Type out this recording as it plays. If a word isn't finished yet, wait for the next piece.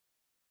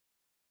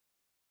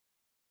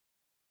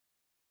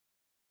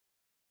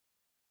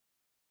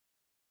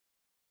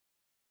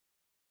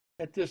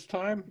At this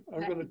time,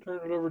 I'm going to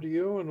turn it over to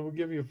you and we'll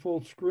give you a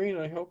full screen.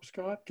 I hope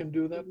Scott can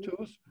do that to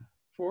us,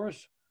 for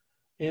us.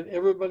 And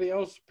everybody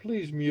else,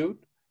 please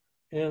mute.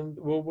 And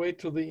we'll wait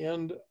till the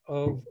end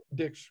of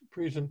Dick's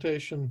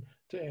presentation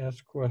to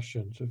ask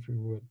questions, if you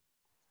would.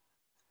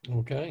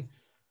 Okay.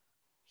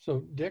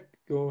 So Dick,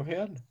 go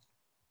ahead.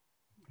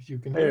 If you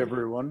can Hey hear.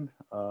 everyone,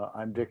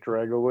 I'm Dick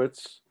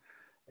Dragowitz,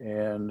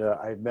 and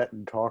I've met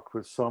and talked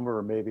with some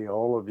or maybe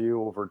all of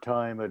you over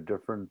time at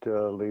different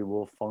Lee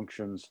Wolf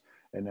functions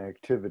and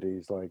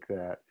activities like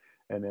that.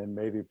 And then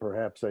maybe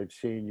perhaps I've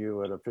seen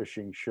you at a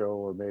fishing show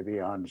or maybe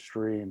on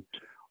stream,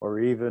 or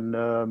even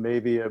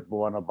maybe at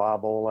one of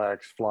Bob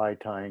Olak's fly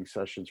tying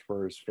sessions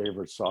for his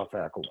favorite soft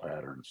hackle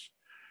patterns.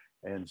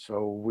 And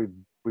so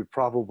we've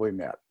probably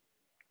met.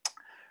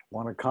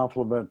 Want to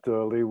compliment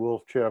the Lee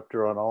Wolf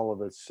chapter on all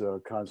of its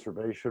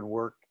conservation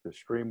work, the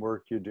stream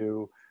work you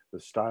do, the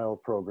style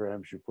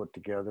programs you put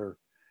together,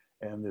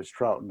 and this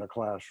Trout in the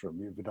Classroom.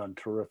 You've done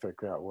terrific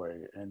that way.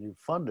 And you've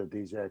funded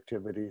these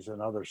activities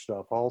and other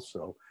stuff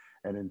also.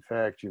 And in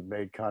fact, you've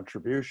made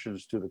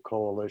contributions to the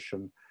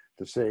coalition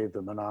to save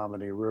the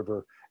Menominee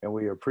River, and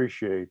we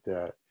appreciate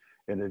that.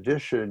 In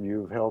addition,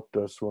 you've helped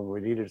us when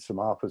we needed some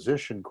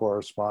opposition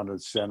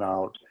correspondence sent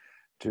out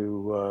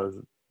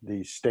to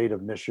the state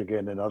of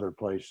Michigan and other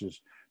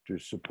places to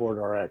support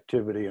our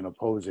activity in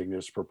opposing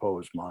this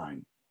proposed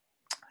mine.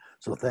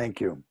 So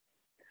thank you.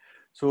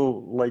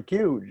 So like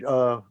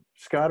you,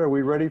 Scott, are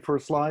we ready for a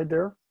slide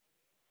there?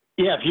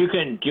 Yeah, if you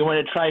can, do you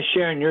want to try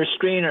sharing your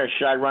screen or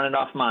should I run it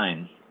off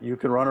mine? You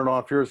can run it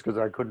off yours because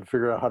I couldn't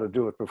figure out how to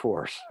do it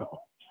before. So.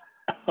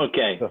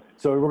 Okay.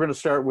 So we're going to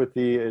start with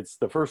the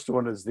first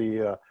one is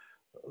the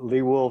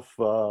Lee Wolf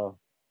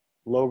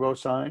logo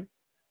sign,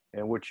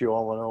 and which you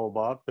all know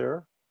about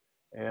there.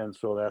 And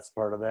so that's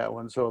part of that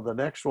one. So the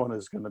next one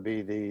is going to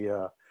be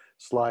the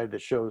slide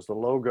that shows the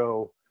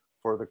logo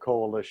for the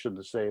coalition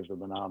to save the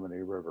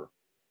Menominee River.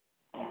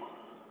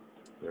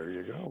 There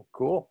you go.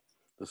 Cool.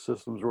 The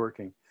system's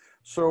working.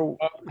 So,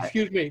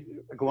 excuse me.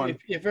 Go on.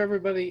 If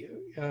everybody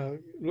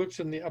looks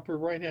in the upper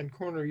right-hand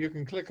corner, you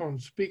can click on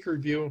speaker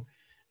view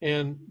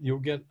and you'll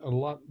get a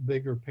lot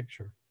bigger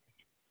picture.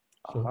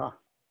 So. All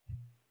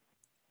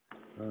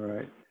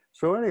right.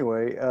 So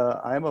anyway,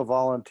 I'm a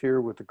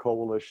volunteer with the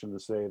Coalition to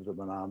Save the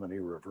Menominee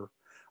River.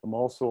 I'm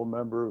also a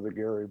member of the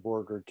Gary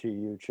Borger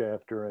TU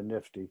chapter in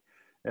NIFTY,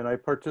 and I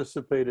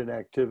participate in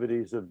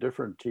activities of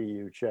different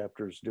TU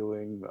chapters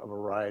doing a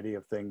variety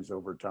of things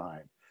over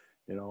time.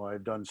 You know,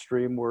 I've done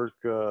stream work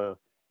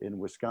in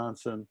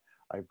Wisconsin.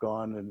 I've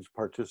gone and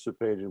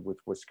participated with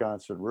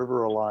Wisconsin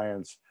River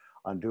Alliance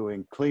on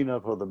doing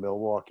cleanup of the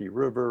Milwaukee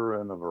River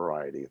and a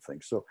variety of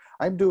things. So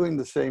I'm doing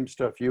the same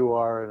stuff you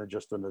are, and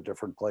just in a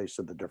different place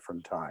at a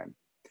different time.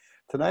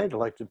 Tonight, I'd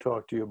like to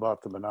talk to you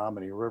about the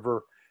Menominee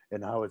River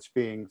and how it's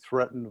being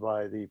threatened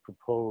by the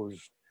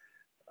proposed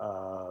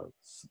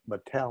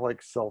metallic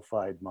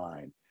sulfide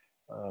mine.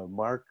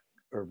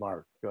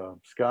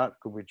 Scott,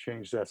 could we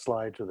change that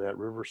slide to that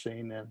river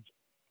scene then?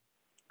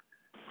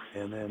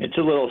 And then it's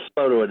a little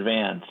slow to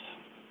advance.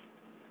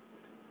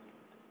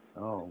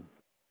 Oh.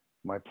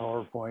 My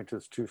PowerPoint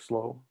is too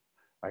slow.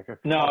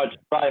 No, it's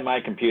probably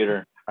my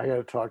computer. I got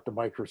to talk to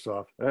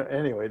Microsoft.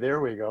 Anyway, there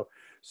we go.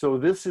 So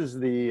this is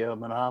the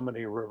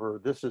Menominee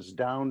River. This is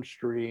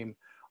downstream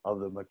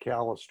of the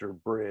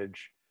McAllister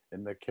Bridge.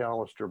 And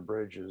McAllister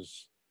Bridge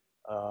is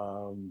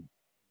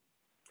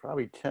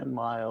probably 10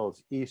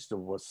 miles east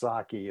of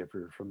Wasaki, if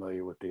you're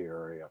familiar with the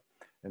area.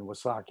 And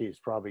Wasaki is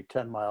probably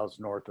 10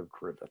 miles north of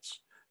Crivets,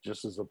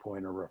 just as a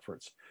point of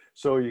reference.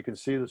 So you can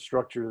see the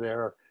structure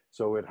there.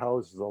 So it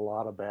houses a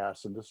lot of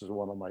bass, and this is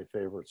one of my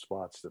favorite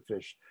spots to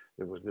fish.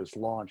 There was this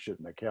launch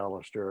at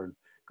McAllister and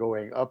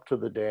going up to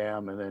the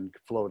dam and then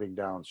floating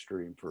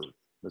downstream for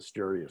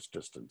mysterious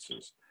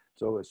distances.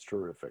 So it's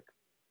terrific.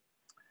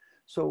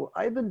 So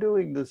I've been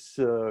doing this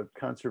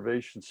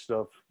conservation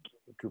stuff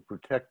to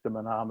protect the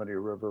Menominee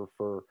River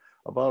for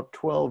about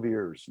 12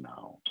 years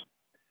now.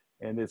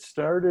 And it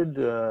started,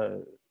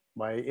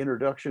 my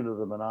introduction to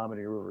the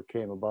Menominee River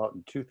came about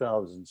in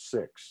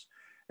 2006.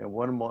 And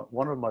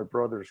one of my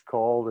brothers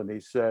called and he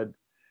said,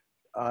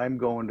 I'm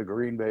going to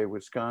Green Bay,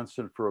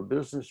 Wisconsin for a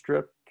business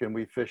trip. Can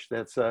we fish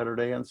that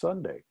Saturday and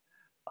Sunday?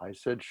 I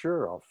said,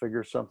 sure, I'll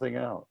figure something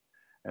out.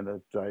 And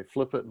that I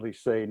flippantly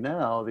say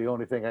now, the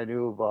only thing I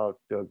knew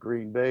about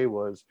Green Bay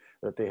was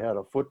that they had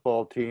a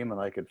football team and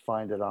I could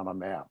find it on a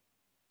map.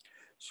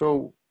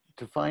 So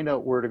to find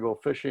out where to go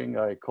fishing,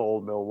 I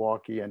called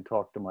Milwaukee and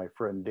talked to my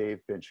friend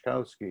Dave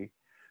Pinchkowski,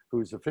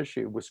 who's a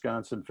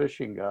Wisconsin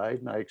fishing guide,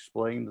 and I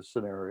explained the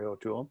scenario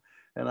to him.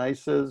 And I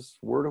says,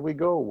 where do we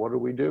go? What do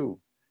we do?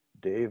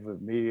 Dave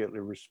immediately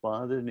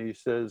responded and he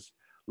says,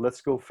 let's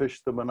go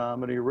fish the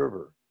Menominee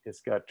River. It's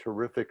got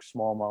terrific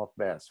smallmouth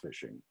bass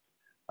fishing.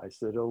 I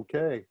said,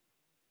 okay.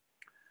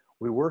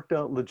 We worked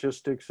out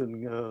logistics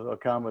and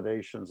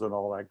accommodations and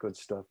all that good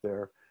stuff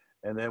there.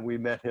 And then we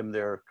met him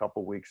there a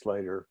couple weeks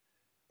later.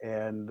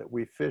 And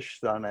we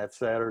fished on that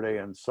Saturday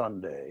and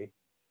Sunday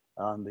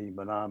on the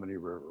Menominee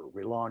River.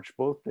 We launched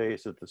both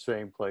days at the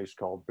same place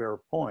called Bear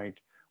Point,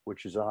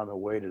 which is on the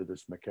way to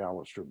this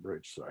McAllister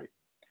Bridge site.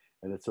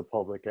 And it's a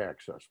public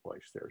access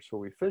place there. So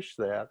we fished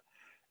that,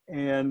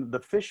 and the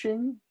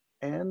fishing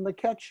and the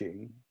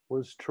catching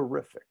was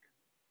terrific.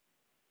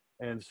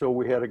 And so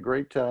we had a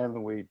great time,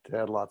 and we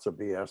had lots of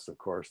BS, of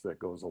course, that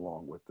goes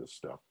along with this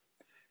stuff.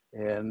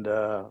 And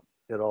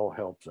it all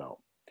helps out.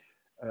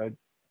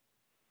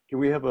 Can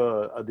we have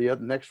the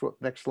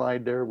next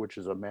slide there, which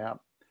is a map?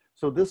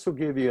 So this will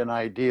give you an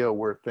idea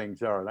where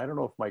things are. And I don't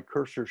know if my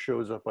cursor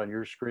shows up on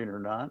your screen or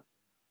not,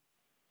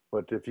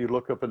 but if you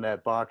look up in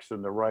that box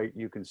on the right,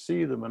 you can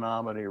see the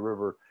Menominee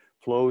River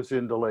flows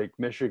into Lake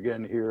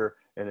Michigan here,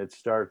 and it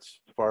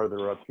starts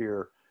farther up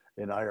here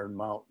in Iron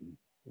Mountain,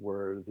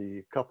 where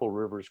the couple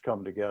rivers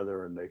come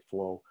together and they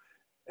flow,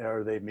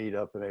 or they meet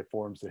up, and it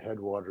forms the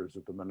headwaters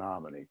of the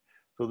Menominee.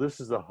 So this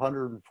is a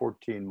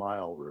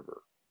 114-mile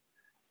river.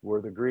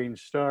 Where the green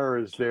star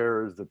is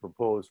there is the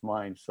proposed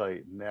mine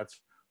site, and that's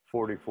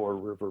 44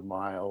 river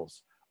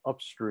miles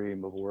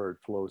upstream of where it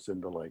flows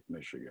into Lake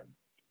Michigan.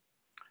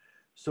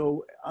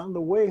 So on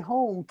the way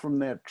home from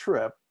that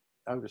trip,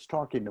 I was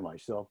talking to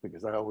myself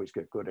because I always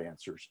get good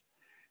answers.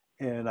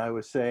 And I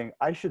was saying,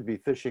 I should be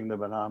fishing the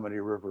Menominee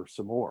River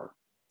some more.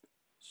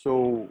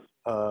 So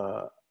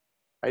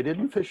I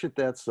didn't fish it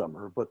that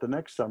summer, but the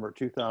next summer,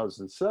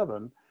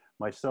 2007,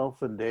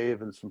 myself and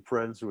Dave and some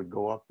friends would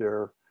go up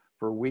there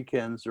for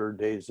weekends or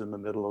days in the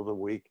middle of the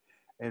week,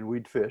 and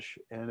we'd fish,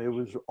 and it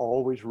was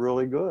always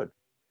really good.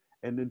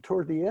 And then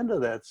toward the end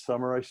of that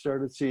summer, I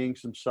started seeing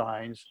some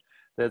signs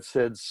that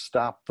said,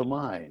 stop the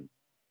mine.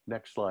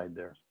 Next slide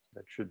there.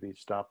 That should be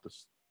stop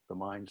the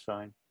mine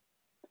sign.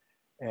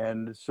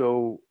 And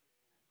so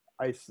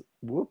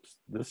whoops,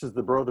 this is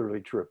the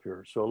brotherly trip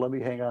here. So let me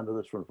hang on to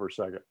this one for a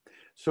second.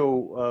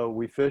 So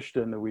we fished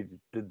and we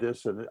did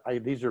this, and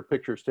these are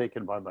pictures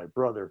taken by my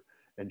brother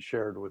and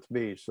shared with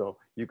me. So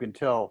you can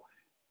tell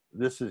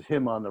this is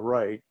him on the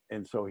right.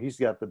 And so he's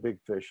got the big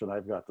fish and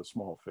I've got the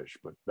small fish,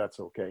 but that's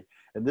okay.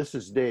 And this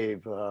is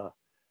Dave,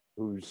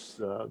 who's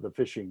the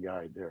fishing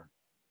guide there.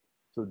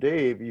 So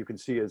Dave, you can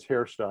see his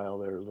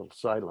hairstyle there, a little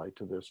sidelight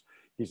to this.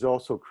 He's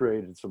also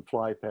created some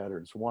fly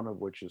patterns, one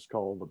of which is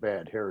called the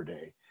Bad Hair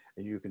Day.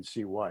 And you can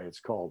see why it's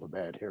called the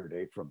Bad Hair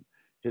Day from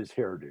his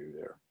hairdo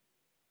there.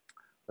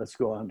 Let's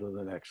go on to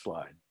the next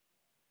slide.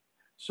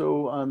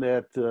 So on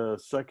that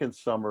second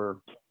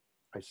summer,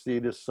 I see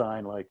this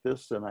sign like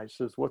this, and I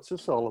says, what's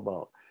this all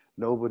about?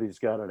 Nobody's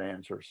got an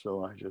answer.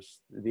 So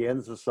the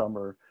ends of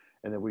summer,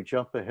 and then we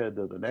jump ahead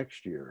to the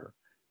next year.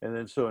 And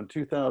then so in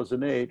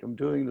 2008, I'm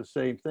doing the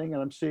same thing,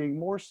 and I'm seeing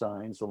more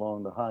signs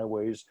along the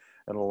highways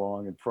and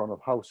along in front of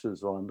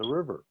houses on the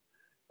river.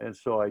 And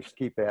so I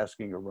keep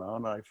asking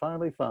around, and I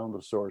finally found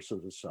the source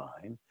of the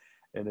sign,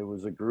 and it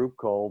was a group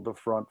called the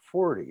Front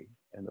 40.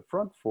 And the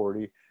Front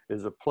 40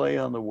 is a play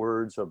on the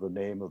words of the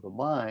name of the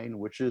mine,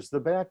 which is the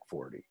Back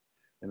 40.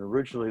 And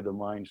originally the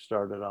mine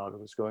started out, it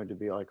was going to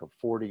be like a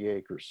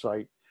 40-acre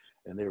site,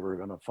 and they were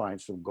going to find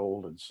some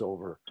gold and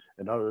silver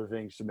and other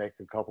things to make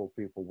a couple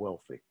people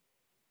wealthy.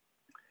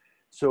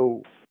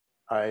 So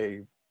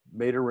I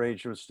made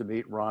arrangements to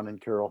meet Ron and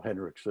Carol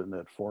Hendrickson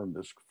that formed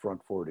this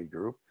Front 40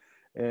 group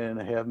and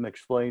have them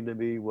explain to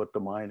me what the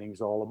mining's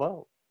all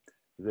about.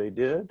 They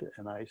did,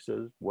 and I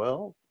said,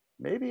 well,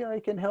 maybe I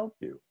can help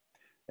you.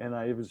 And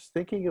I was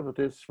thinking of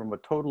this from a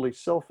totally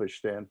selfish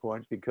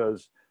standpoint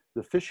because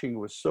the fishing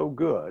was so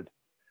good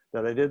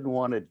that I didn't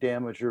want it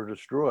damaged or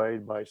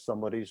destroyed by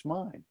somebody's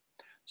mine.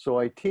 So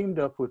I teamed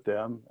up with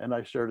them and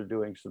I started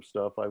doing some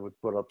stuff. I would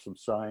put up some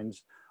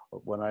signs.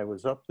 When I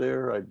was up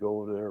there, I'd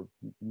go to their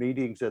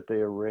meetings that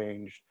they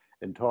arranged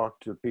and talk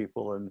to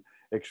people and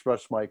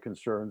express my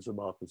concerns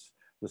about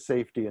the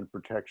safety and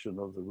protection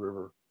of the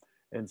river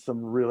and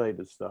some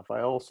related stuff.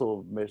 I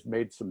also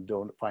made some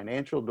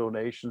financial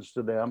donations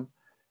to them.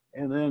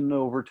 And then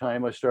over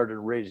time, I started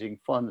raising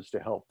funds to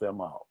help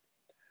them out.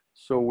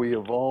 So we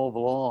evolve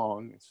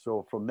along.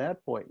 So from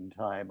that point in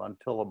time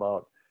until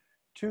about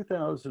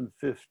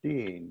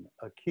 2015,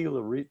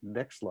 Aquila,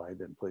 next slide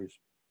then please.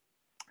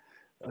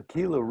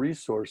 Aquila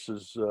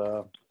Resources,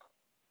 I'm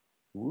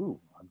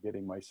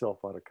getting myself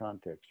out of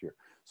context here.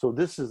 So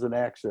this is an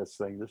access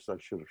thing. This, I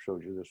should have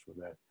showed you this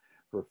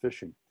for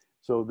fishing.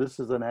 So this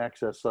is an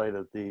access site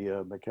at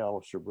the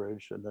McAllister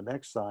Bridge. And the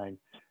next slide,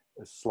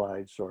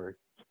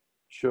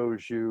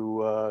 shows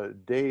you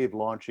Dave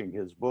launching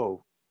his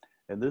boat.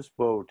 And this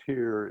boat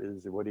here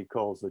is what he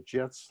calls a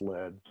jet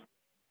sled.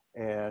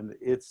 And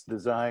it's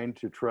designed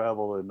to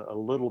travel in a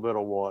little bit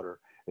of water.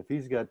 If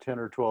he's got 10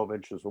 or 12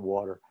 inches of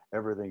water,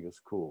 everything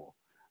is cool.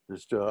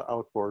 This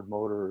outboard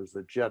motor is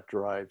a jet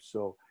drive,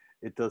 so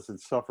it doesn't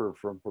suffer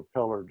from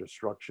propeller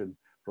destruction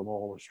from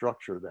all the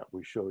structure that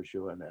we showed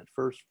you in that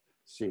first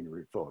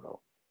scenery photo.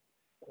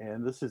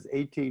 And this is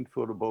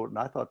 18-foot of boat, and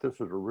I thought this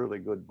was a really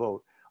good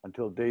boat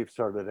until Dave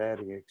started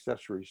adding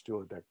accessories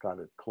to it that got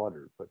it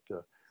cluttered. But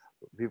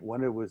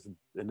when it was,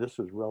 and this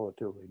was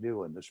relatively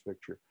new in this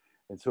picture,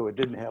 and so it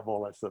didn't have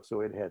all that stuff,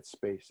 so it had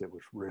space. It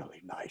was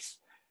really nice.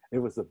 It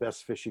was the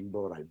best fishing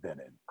boat I've been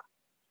in.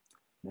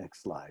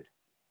 Next slide.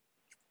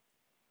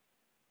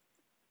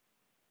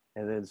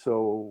 And then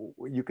so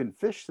you can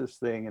fish this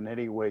thing in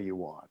any way you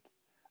want.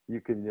 You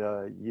can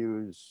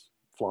use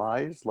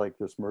flies like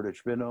this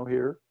Murdic minnow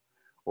here,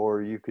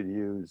 or you could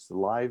use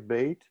live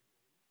bait.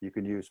 You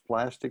can use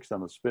plastics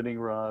on a spinning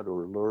rod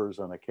or lures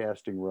on a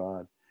casting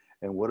rod.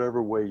 And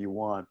whatever way you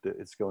want,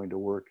 it's going to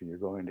work and you're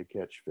going to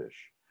catch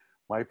fish.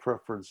 My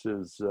preference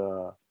is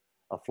a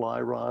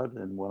fly rod.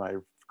 And when I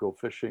go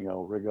fishing,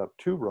 I'll rig up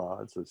 2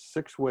 rods, a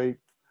 6-weight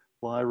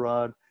fly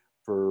rod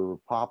for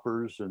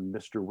poppers and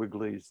Mr.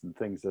 Wigglies and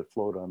things that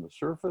float on the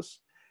surface,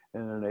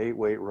 and an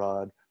 8-weight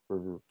rod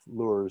for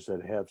lures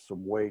that have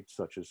some weight,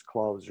 such as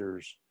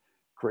clousers,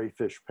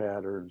 crayfish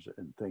patterns,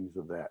 and things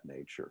of that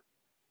nature.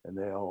 And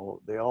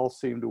they all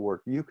seem to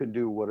work. You can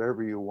do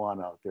whatever you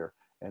want out there,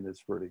 and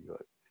it's pretty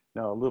good.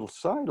 Now, a little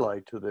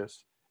sidelight to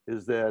this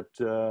is that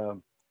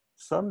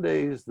some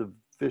days the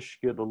fish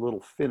get a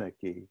little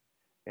finicky,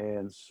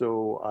 and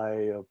so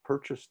I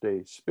purchased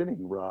a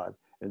spinning rod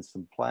and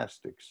some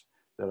plastics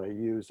that I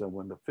use, and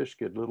when the fish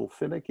get a little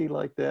finicky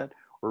like that,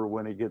 or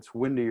when it gets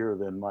windier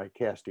than my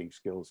casting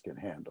skills can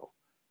handle.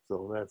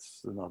 So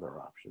that's another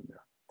option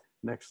there.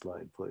 Next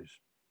slide, please.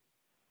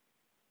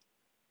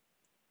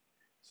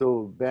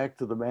 So back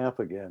to the map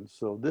again.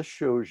 So this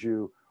shows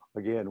you,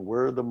 again,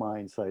 where the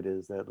mine site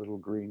is, that little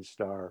green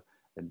star,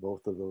 and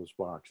both of those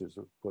boxes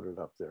are put it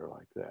up there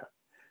like that.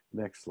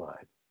 Next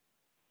slide.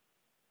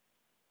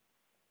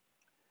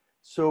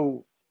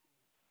 So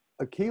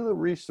Aquila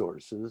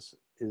Resources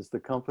is the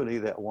company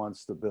that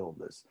wants to build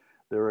this.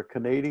 They're a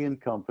Canadian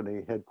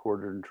company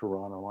headquartered in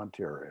Toronto,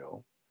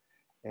 Ontario,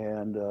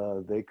 and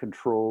they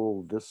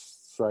control this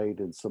site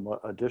and some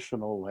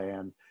additional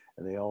land,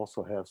 and they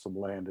also have some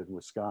land in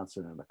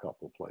Wisconsin in a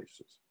couple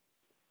places.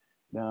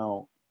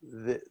 Now,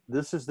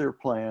 this is their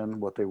plan,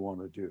 what they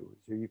want to do.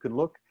 So you can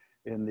look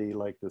in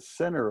the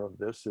center of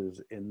this is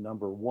in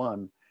number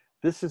 1.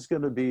 This is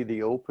going to be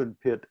the open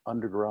pit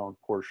underground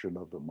portion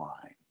of the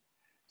mine.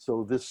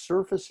 So this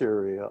surface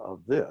area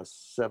of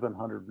this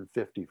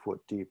 750-foot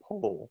deep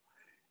hole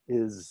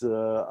is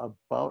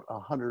about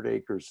 100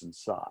 acres in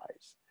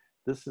size.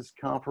 This is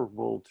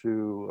comparable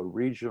to a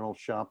regional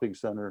shopping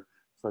center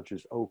such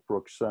as Oak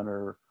Brook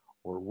Center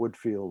or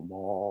Woodfield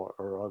Mall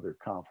or other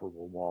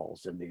comparable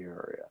malls in the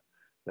area.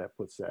 That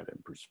puts that in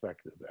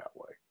perspective that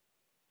way.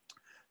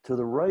 To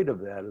the right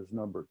of that is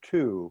number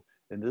 2,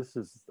 and this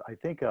is, I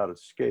think, out of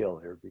scale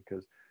here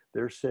because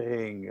they're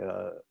saying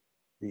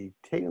the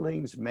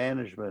tailings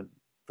management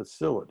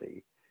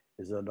facility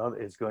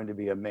is going to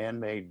be a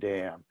man-made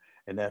dam,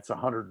 and that's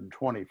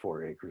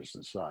 124 acres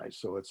in size.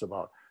 So it's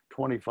about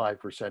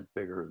 25%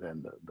 bigger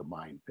than the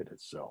mine pit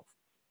itself.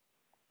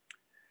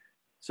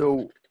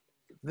 So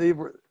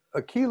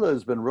Aquila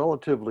has been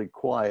relatively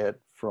quiet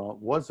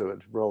was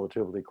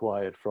relatively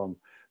quiet from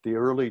the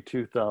early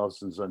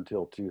 2000s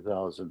until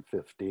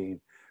 2015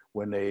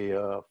 when they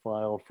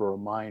filed for a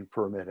mine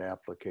permit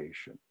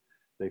application.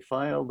 They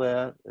filed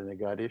that and they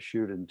got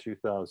issued in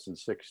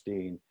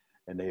 2016,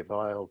 and they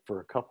filed for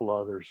a couple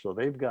others. So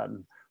they've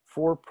gotten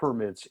 4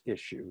 permits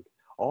issued.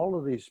 All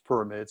of these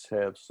permits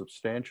have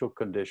substantial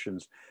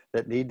conditions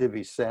that need to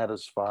be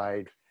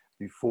satisfied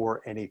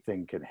before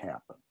anything can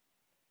happen.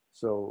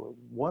 So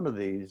one of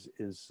these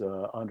is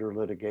under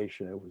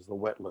litigation. It was the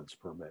wetlands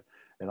permit.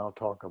 And I'll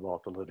talk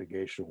about the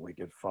litigation when we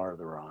get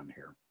farther on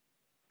here.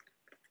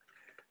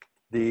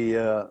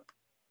 The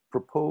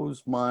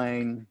proposed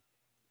mine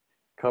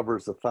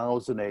covers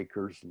 1,000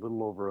 acres, a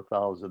little over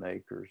 1,000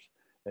 acres,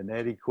 and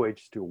that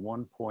equates to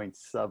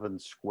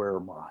 1.7 square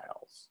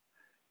miles.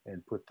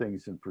 And put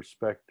things in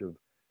perspective.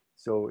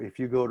 So if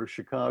you go to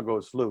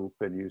Chicago's Loop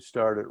and you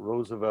start at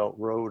Roosevelt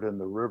Road and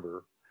the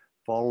river,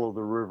 follow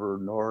the river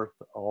north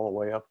all the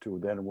way up to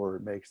then where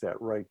it makes that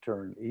right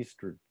turn,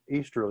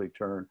 easterly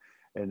turn,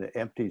 and it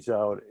empties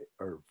out,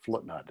 or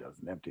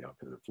doesn't empty out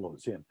because it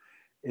flows in,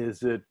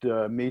 is it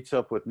meets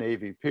up with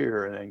Navy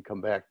Pier and then come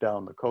back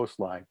down the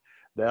coastline.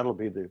 That'll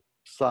be the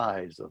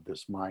size of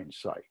this mine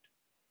site,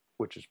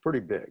 which is pretty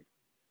big.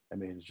 I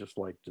mean, it's just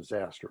like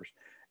disastrous.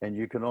 And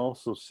you can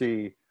also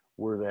see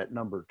where that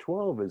number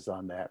 12 is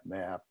on that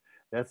map.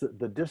 That's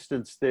the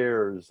distance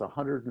there is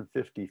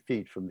 150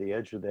 feet from the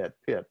edge of that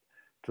pit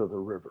to the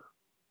river,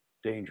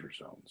 danger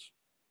zones.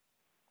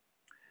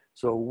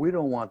 So we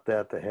don't want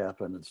that to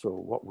happen. And so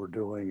what we're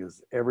doing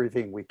is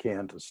everything we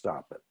can to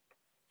stop it.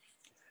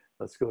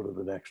 Let's go to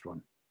the next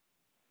one.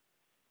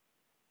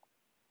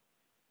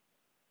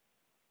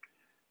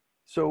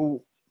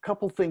 So a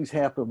couple things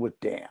happen with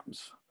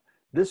dams.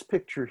 This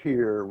picture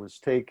here was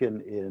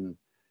taken in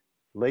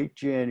late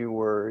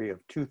January of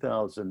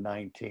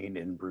 2019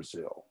 in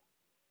Brazil.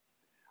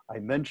 I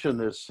mentioned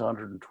this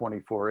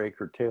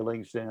 124-acre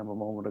tailings dam a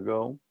moment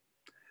ago.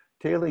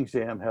 Tailings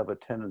dams have a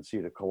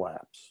tendency to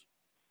collapse.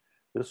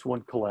 This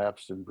one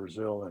collapsed in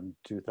Brazil in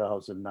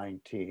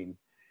 2019,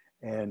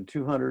 and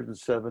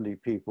 270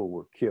 people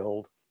were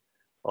killed.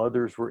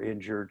 Others were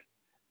injured,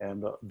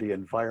 and the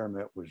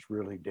environment was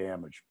really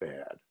damaged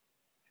bad.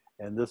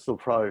 And this will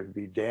probably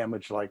be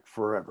damaged like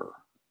forever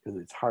because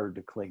it's hard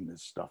to clean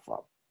this stuff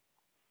up.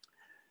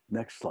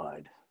 Next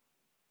slide.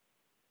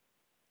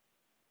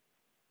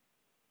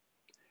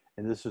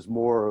 And this is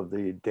more of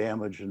the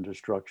damage and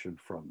destruction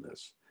from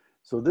this.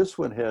 So this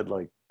one had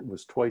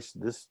was twice,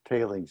 this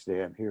tailings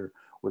dam here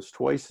was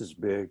twice as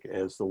big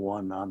as the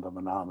one on the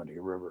Menominee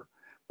River,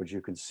 but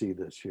you can see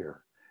this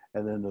here.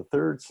 And then the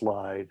third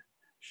slide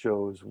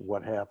shows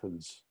what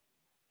happens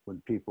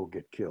when people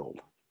get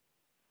killed.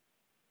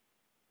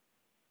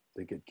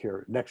 They get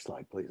carried, next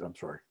slide please, I'm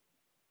sorry.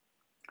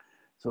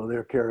 So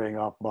they're carrying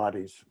off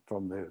bodies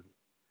from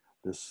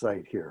this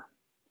site here.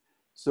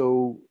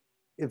 So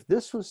if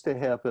this was to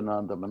happen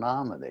on the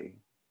Menominee,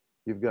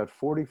 you've got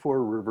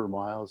 44 river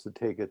miles to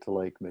take it to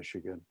Lake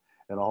Michigan,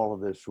 and all of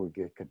this would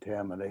get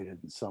contaminated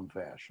in some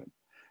fashion.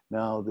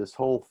 Now, this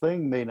whole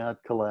thing may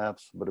not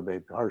collapse, but it may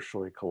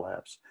partially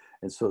collapse.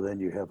 And so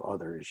then you have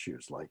other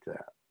issues like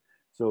that.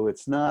 So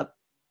it's not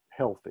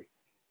healthy.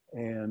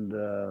 And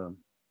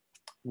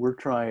we're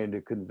trying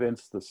to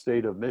convince the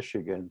state of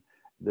Michigan,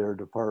 their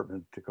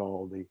department, to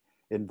call the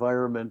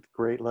Environment,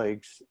 Great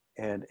Lakes,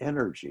 and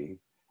Energy,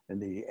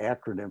 and the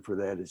acronym for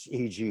that is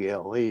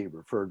EGLE,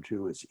 referred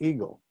to as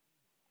EAGLE.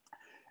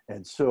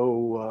 And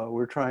so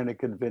we're trying to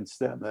convince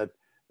them that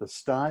the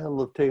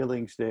style of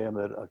tailings dam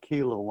that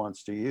Aquila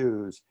wants to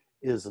use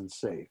isn't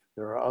safe.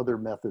 There are other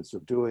methods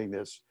of doing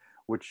this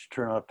which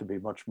turn out to be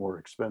much more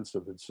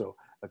expensive. And so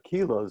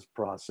Aquila's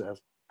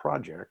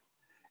project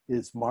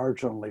is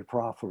marginally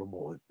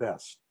profitable at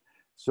best.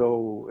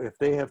 So if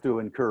they have to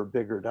incur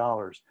bigger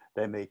dollars,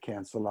 they may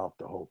cancel out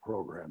the whole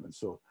program. And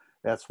so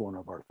that's one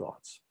of our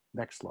thoughts.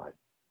 Next slide.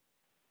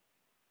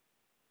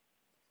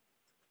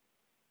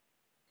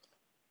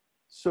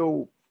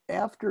 So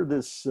after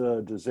this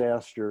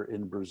disaster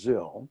in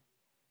Brazil,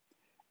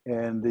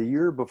 and the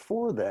year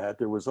before that,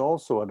 there was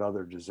also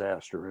another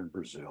disaster in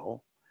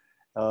Brazil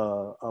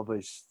of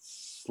a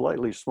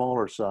slightly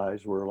smaller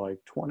size where like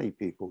 20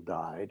 people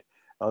died,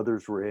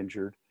 others were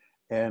injured,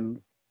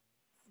 and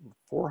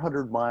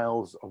 400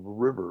 miles of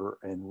river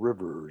and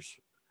rivers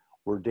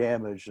were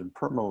damaged and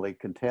permanently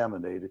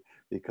contaminated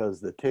because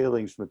the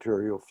tailings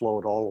material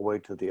flowed all the way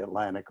to the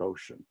Atlantic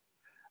Ocean.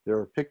 There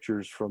are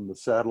pictures from the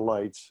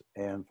satellites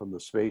and from the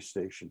space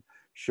station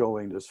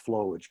showing this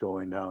flowage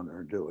going down there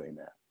and doing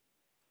that.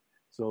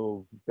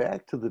 So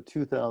back to the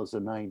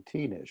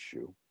 2019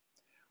 issue.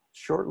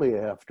 Shortly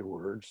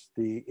afterwards,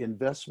 the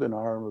investment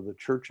arm of the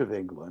Church of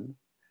England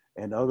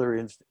and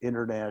other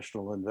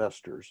international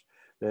investors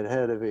that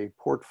had a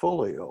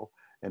portfolio,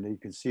 and you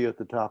can see at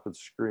the top of the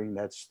screen,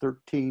 that's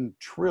 $13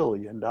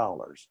 trillion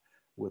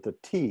with a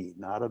T,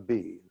 not a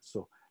B.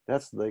 So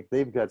that's like,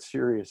 they've got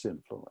serious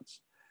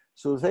influence.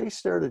 So they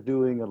started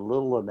doing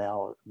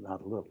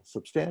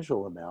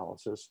substantial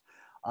analysis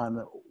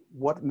on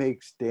what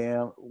makes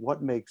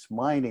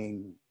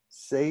mining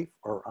safe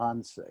or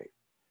unsafe.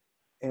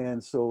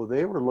 And so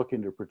they were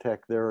looking to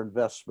protect their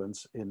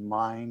investments in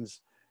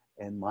mines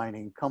and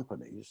mining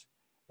companies.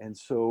 And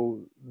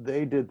so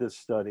they did this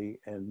study,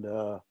 and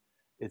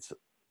it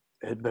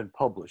had been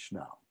published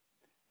now.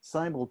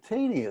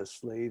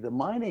 Simultaneously, the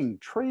mining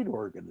trade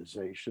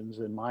organizations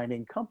and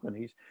mining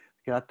companies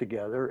got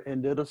together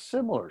and did a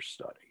similar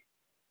study.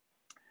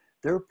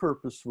 Their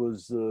purpose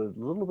was a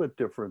little bit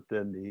different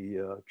than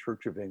the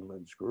Church of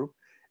England's group,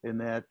 in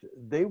that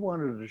they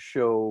wanted to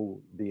show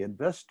the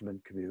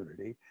investment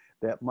community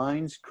that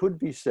mines could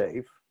be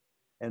safe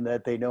and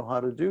that they know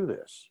how to do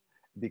this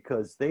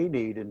because they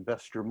need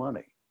investor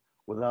money.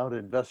 Without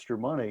investor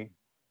money,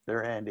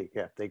 they're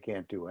handicapped, they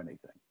can't do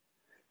anything.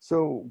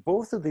 So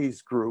both of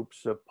these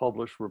groups have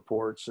published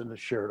reports and have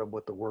shared them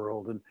with the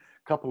world, and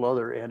a couple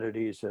other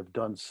entities have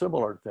done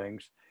similar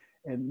things,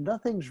 and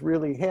nothing's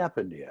really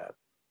happened yet,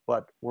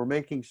 but we're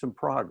making some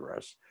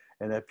progress,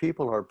 and that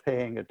people are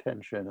paying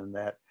attention, and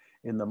that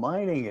in the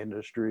mining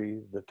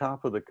industry, the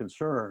top of the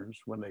concerns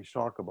when they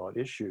talk about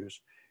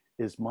issues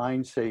is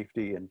mine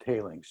safety and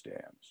tailings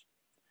dams.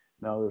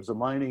 Now, there's a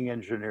mining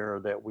engineer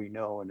that we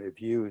know and have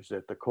used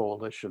at the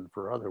Coalition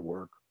for other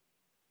work,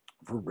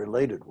 for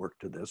related work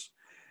to this,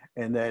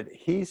 and that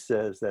he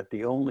says that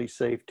the only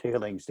safe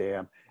tailings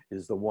dam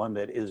is the one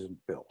that isn't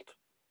built.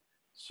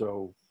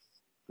 So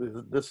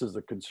this is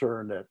a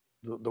concern that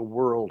the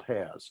world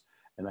has,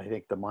 and I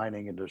think the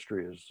mining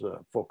industry is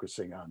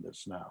focusing on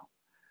this now.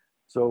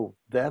 So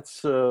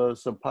that's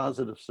some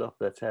positive stuff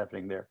that's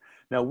happening there.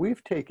 Now,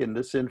 we've taken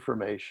this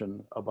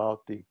information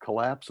about the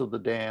collapse of the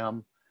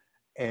dam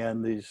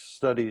and these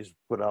studies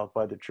put out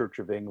by the Church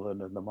of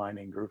England and the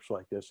mining groups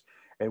like this,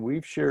 and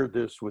we've shared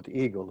this with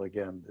EAGLE,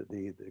 again,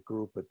 the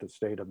group at the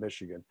state of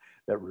Michigan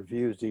that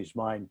reviews these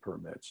mine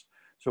permits.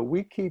 So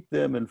we keep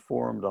them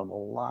informed on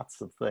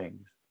lots of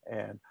things,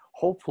 and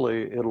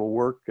hopefully it'll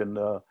work, and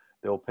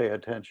they'll pay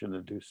attention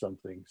and do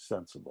something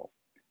sensible.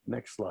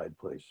 Next slide,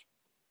 please.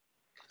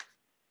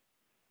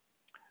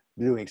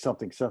 Doing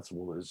something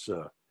sensible is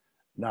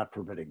not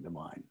permitting the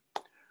mine.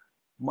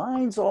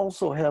 Mines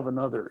also have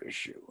another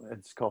issue.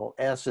 It's called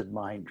acid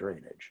mine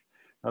drainage.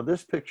 Now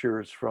this picture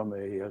is from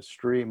a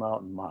stream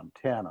out in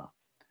Montana.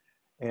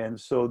 And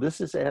so this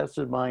is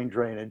acid mine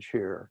drainage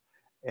here.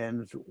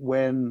 And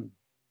when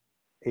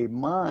a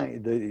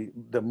mine,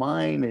 the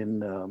mine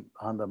in,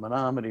 on the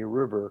Menominee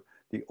River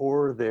the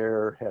ore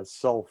there has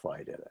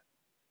sulfide in it.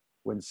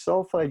 When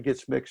sulfide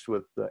gets mixed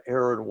with the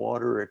air and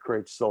water, it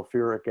creates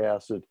sulfuric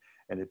acid,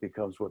 and it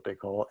becomes what they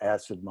call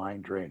acid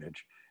mine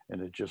drainage.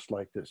 And it's just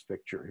like this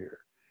picture here.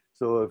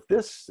 So if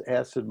this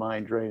acid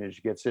mine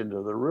drainage gets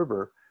into the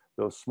river,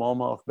 those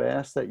smallmouth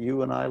bass that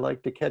you and I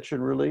like to catch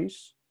and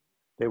release,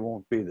 they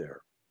won't be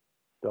there.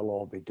 They'll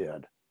all be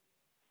dead.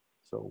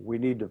 So we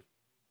need to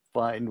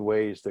find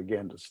ways,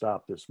 again, to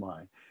stop this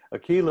mine.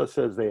 Aquila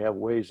says they have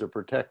ways of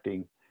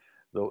protecting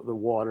the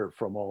water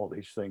from all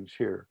these things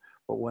here.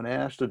 But when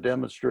asked to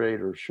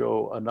demonstrate or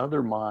show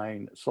another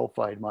mine,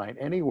 sulfide mine,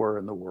 anywhere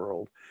in the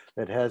world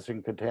that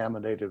hasn't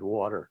contaminated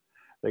water,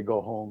 they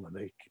go home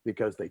and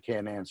because they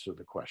can't answer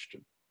the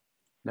question.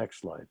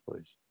 Next slide,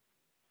 please.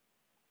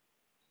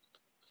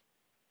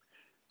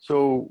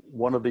 So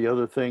one of the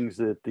other things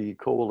that the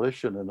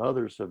coalition and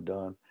others have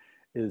done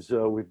is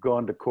we've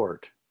gone to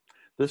court.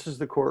 This is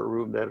the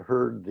courtroom that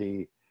heard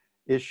the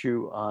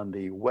issue on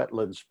the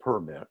wetlands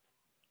permit.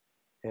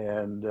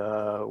 And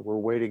we're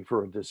waiting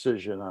for a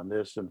decision on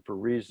this, and for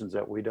reasons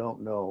that we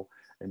don't know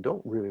and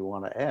don't really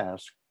want to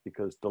ask,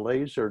 because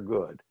delays are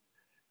good,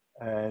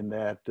 and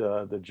that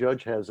the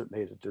judge hasn't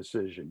made a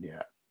decision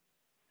yet.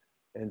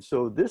 And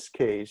so this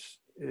case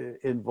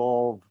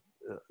involved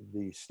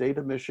the state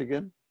of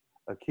Michigan,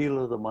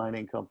 Aquila, the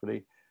mining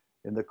company,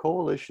 and the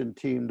coalition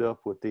teamed up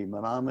with the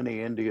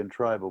Menominee Indian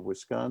Tribe of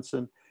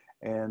Wisconsin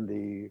and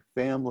the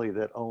family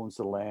that owns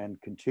the land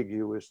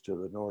contiguous to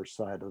the north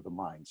side of the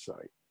mine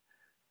site.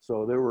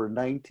 So there were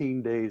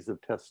 19 days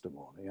of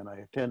testimony, and I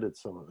attended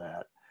some of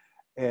that.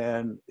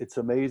 And it's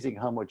amazing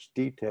how much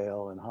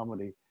detail and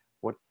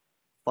what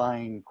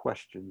fine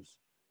questions,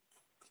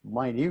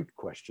 minute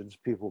questions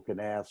people can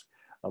ask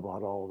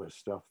about all this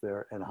stuff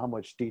there, and how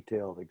much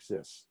detail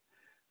exists.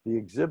 The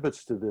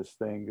exhibits to this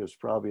thing is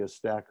probably a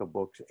stack of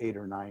books 8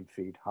 or 9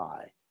 feet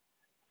high.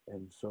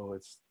 And so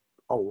it's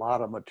a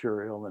lot of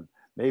material, and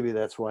maybe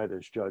that's why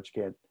this judge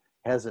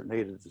hasn't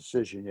made a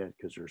decision yet,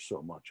 because there's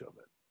so much of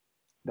it.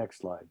 Next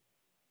slide.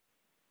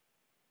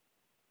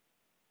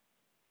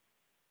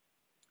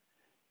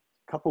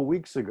 A couple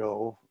weeks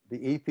ago,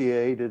 the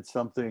EPA did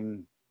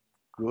something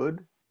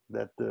good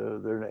that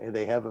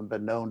they haven't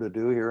been known to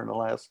do here in the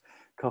last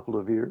couple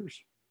of years.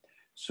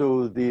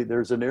 So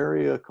there's an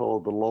area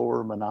called the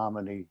Lower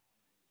Menominee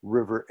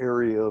River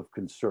Area of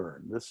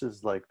Concern. This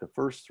is like the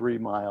first 3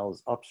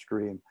 miles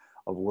upstream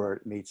of where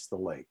it meets the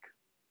lake.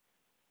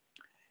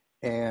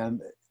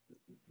 And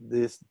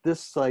this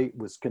site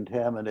was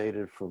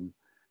contaminated from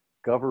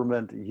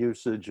government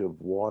usage of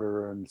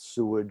water and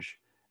sewage,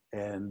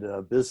 and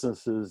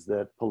businesses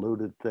that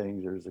polluted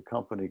things. There's a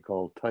company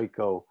called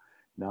Tyco,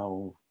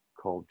 now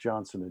called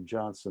Johnson &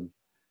 Johnson,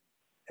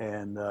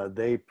 and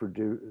they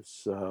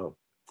produce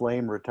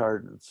flame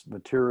retardant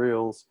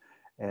materials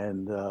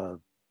and the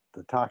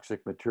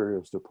toxic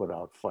materials to put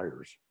out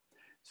fires.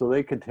 So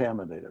they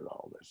contaminated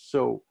all this.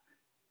 So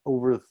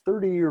over a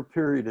 30-year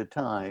period of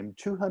time,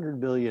 $200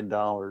 million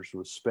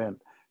was spent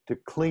to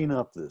clean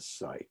up this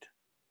site.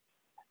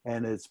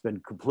 And it's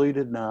been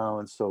completed now,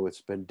 and so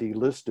it's been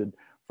delisted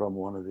from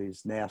one of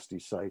these nasty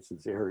sites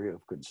as area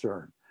of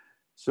concern.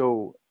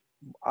 So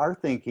our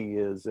thinking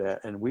is that,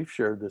 and we've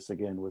shared this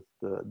again with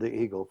the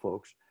Eagle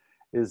folks,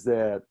 is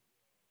that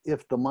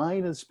if the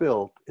mine is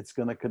built, it's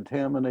going to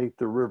contaminate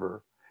the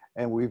river,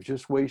 and we've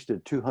just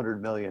wasted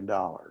 $200 million.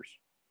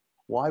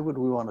 Why would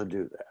we want to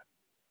do that?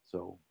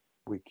 So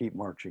we keep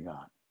marching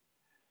on.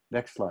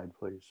 Next slide,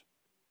 please.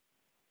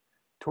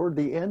 Toward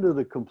the end of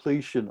the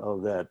completion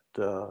of that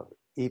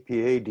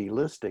EPA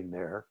delisting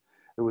there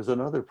was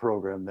another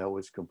program that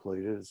was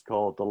completed. It's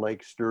called the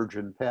Lake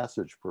Sturgeon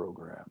Passage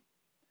Program.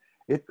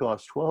 It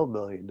cost $12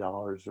 million and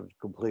was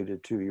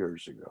completed 2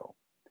 years ago.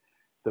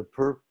 The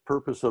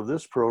purpose of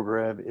this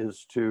program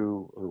is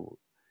to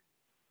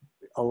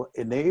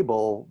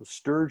enable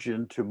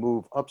sturgeon to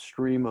move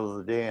upstream of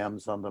the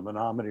dams on the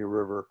Menominee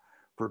River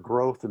for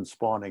growth and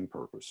spawning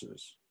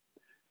purposes.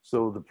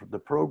 So the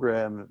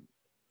program,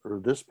 or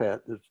this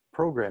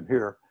program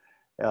here,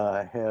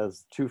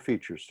 has 2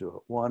 features to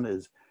it. One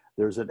is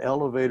there's an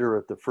elevator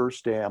at the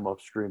first dam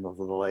upstream of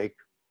the lake,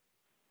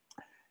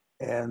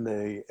 and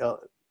the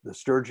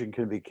sturgeon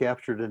can be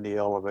captured in the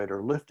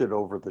elevator, lifted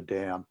over the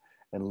dam,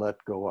 and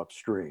let go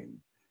upstream.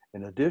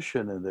 In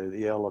addition,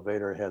 the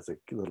elevator has a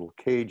little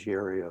cage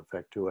area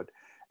effect to it,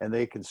 and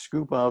they can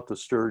scoop out the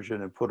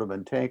sturgeon and put them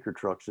in tanker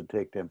trucks and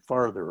take them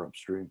farther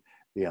upstream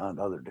beyond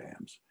other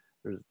dams.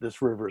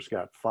 This river's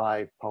got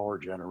 5 power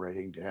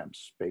generating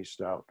dams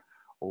spaced out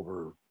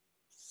over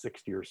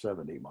 60 or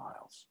 70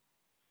 miles.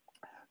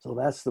 So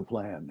that's the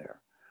plan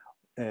there.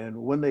 And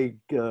when they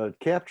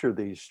capture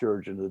these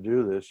sturgeon to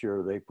do this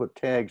here, they put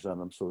tags on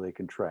them so they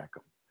can track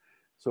them.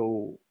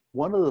 So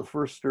one of the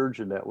first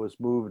sturgeon that was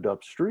moved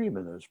upstream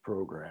in this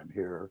program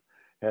here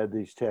had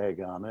these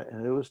tag on it,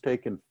 and it was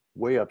taken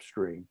way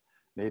upstream,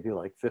 maybe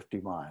like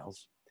 50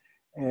 miles.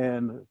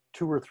 And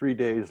 2 or 3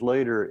 days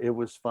later, it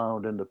was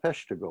found in the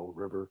Peshtigo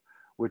River,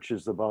 which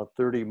is about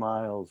 30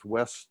 miles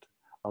west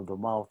of the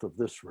mouth of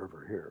this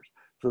river here.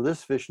 So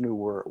this fish knew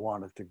where it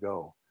wanted to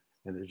go.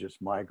 and it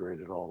just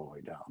migrated all the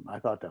way down. I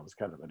thought that was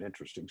kind of an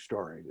interesting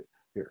story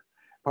here.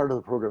 Part of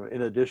the program,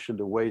 in addition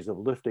to ways of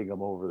lifting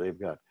them over, they've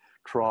got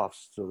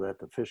troughs so that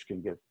the fish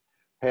can get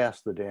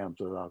past the dams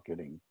without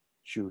getting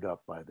chewed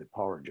up by the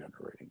power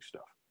generating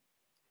stuff.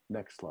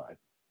 Next slide.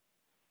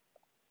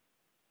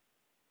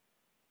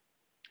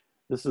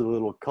 This is a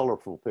little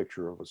colorful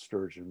picture of a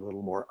sturgeon, a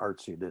little more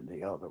artsy than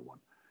the other one.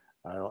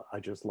 I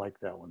just like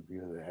that one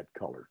because it had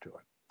color to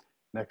it.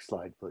 Next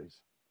slide, please.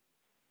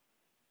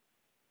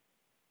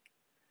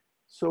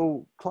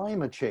 So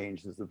climate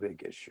change is the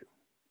big issue.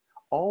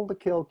 All the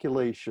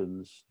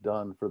calculations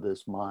done for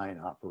this mine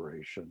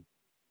operation,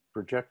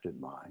 projected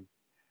mine,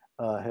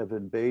 have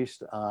been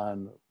based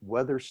on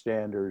weather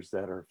standards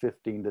that are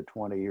 15 to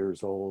 20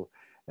 years old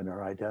and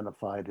are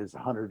identified as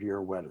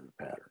 100-year weather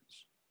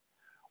patterns.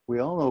 We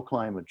all know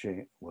climate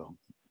change, well,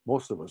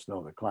 most of us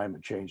know that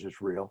climate change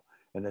is real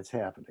and it's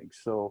happening.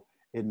 So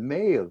in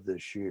May of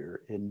this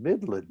year in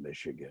Midland,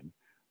 Michigan,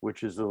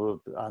 which is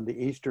on the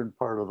eastern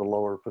part of the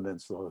Lower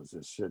Peninsula is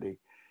this city,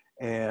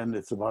 and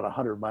it's about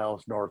 100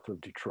 miles north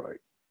of Detroit.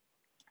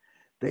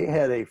 They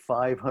had a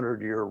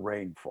 500-year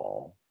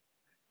rainfall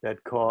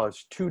that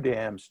caused 2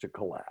 dams to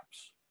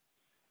collapse.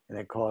 And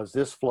it caused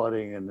this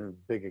flooding in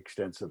big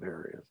extensive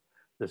areas.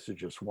 This is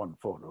just one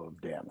photo of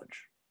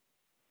damage.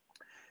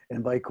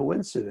 And by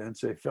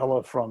coincidence, a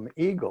fellow from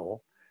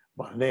Eagle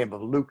by the name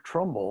of Luke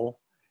Trumbull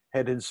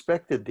had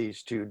inspected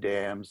these 2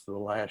 dams the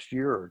last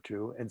year or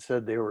two and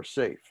said they were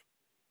safe.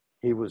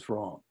 He was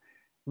wrong.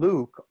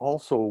 Luke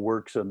also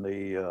works in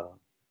the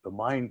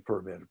mine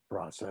permit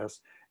process,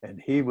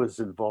 and he was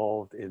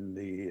involved in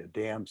the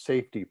dam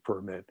safety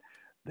permit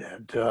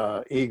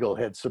that Eagle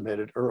had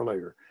submitted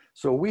earlier.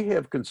 So we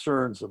have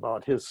concerns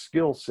about his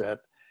skill set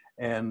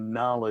and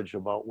knowledge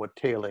about what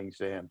tailings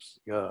dams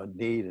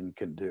need and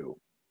can do.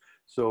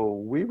 So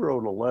we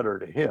wrote a letter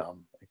to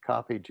him, a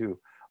copy to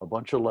a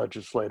bunch of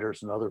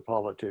legislators and other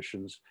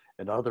politicians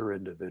and other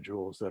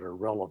individuals that are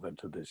relevant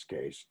to this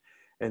case,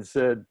 and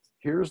said,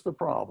 here's the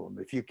problem.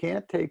 If you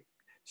can't take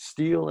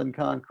steel and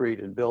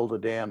concrete and build a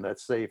dam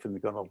that's safe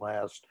and going to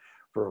last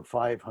for a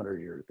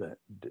 500-year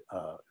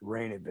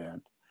rain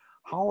event,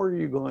 how are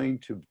you going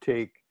to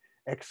take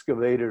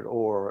excavated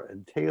ore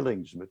and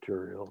tailings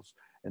materials?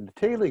 And the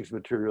tailings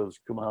materials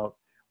come out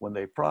when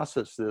they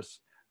process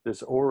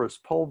this ore is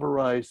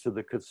pulverized to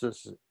the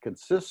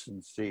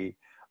consistency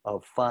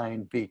of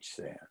fine beach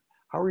sand.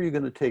 How are you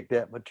going to take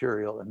that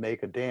material and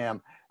make a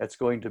dam that's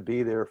going to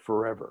be there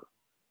forever?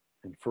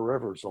 And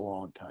forever is a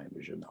long time,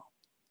 as you know.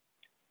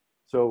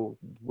 So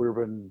we've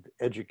been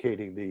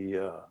educating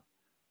the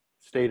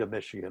state of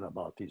Michigan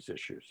about these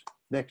issues.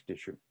 Next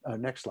issue,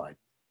 next slide.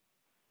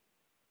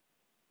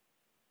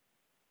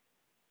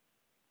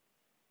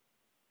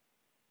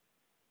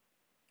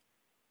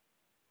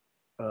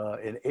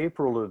 In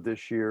April of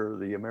this year,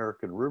 the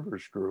American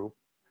Rivers Group,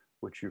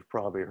 which you've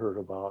probably heard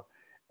about,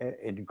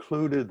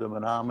 included the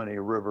Menominee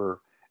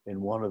River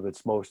in one of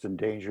its most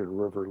endangered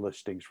river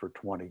listings for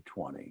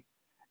 2020.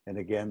 And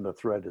again, the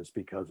threat is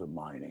because of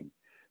mining.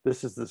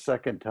 This is the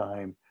second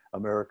time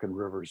American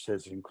Rivers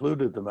has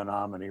included the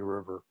Menominee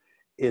River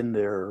in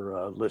their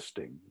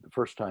listing. The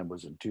first time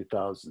was in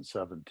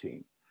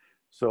 2017.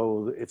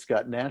 So it's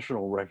got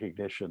national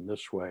recognition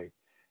this way.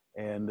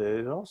 And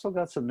it also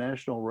got some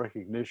national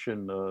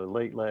recognition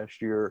late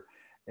last year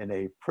in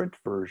a print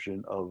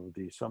version of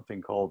something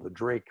called the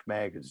Drake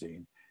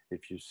magazine,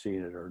 if you've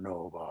seen it or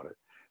know about it.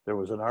 There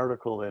was an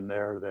article in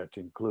there that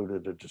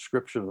included a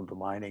description of the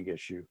mining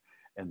issue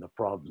and the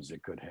problems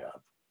it could have.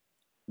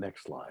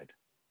 Next slide.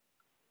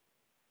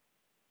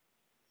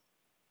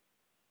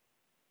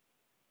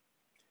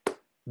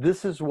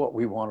 This is what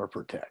we want to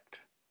protect.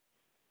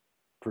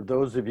 For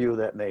those of you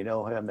that may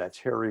know him, that's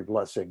Harry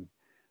Blessing,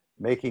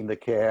 making the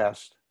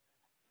cast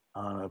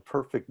on a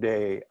perfect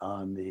day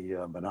on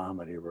the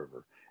Menominee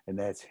River. And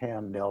that's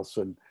Ham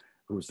Nelson,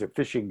 who's a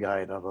fishing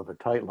guide out of the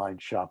Tightline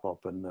shop up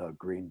in the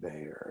Green Bay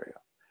area.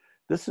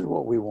 This is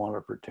what we want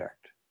to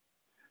protect.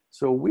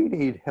 So we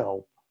need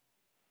help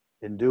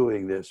in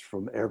doing this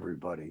from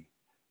everybody,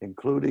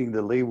 including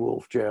the Lee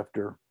Wolf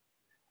chapter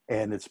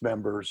and its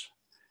members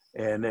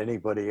and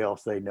anybody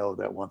else they know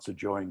that wants to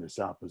join this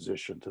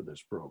opposition to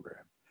this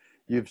program.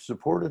 You've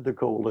supported the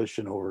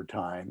coalition over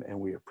time, and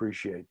we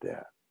appreciate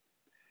that.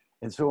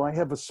 And so I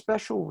have a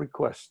special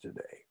request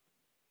today.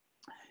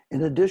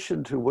 In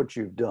addition to what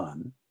you've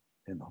done,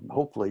 and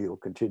hopefully you'll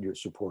continue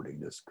supporting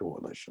this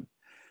coalition,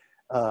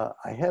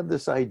 I have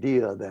this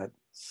idea that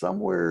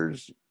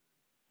somewheres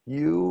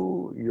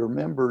your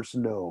members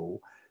know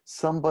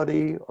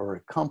somebody or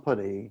a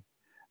company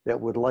that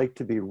would like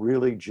to be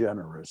really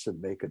generous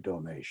and make a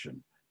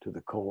donation to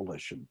the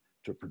coalition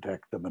to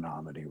protect the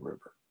Menominee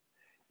River.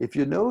 If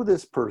you know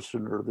this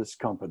person or this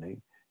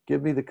company,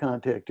 give me the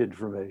contact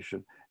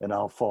information and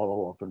I'll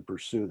follow up and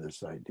pursue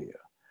this idea.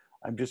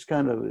 I'm just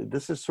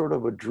this is sort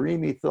of a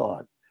dreamy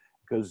thought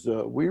because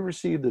we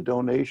received a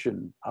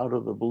donation out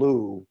of the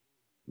blue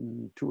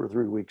 2 or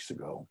 3 weeks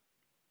ago.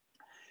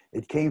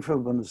 It came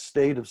from an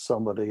estate of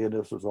somebody, and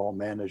this was all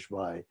managed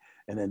by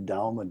an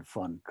endowment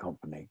fund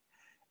company.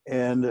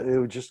 And it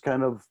was just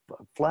kind of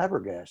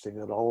flabbergasting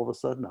that all of a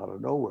sudden out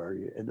of nowhere,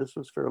 and this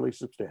was fairly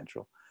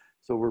substantial.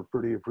 So we're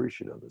pretty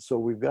appreciative of it. So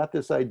we've got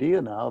this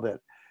idea now that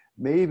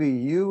maybe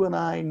you and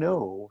I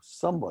know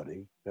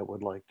somebody that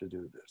would like to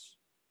do this.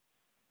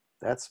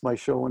 That's my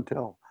show and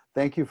tell.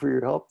 Thank you for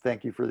your help.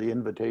 Thank you for the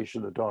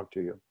invitation to talk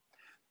to you.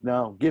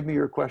 Now, give me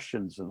your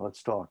questions and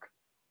let's talk.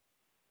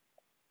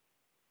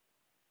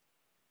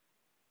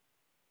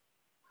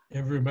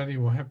 Everybody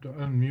will have to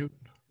unmute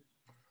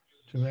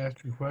to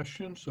ask a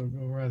question, so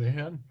go right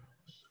ahead.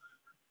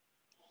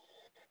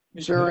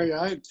 Jerry,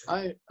 I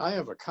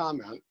have a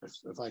comment,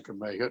 if I could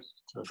make it.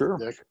 Sure.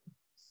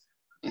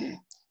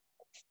 Dick.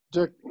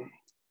 Dick,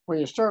 when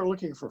you start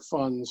looking for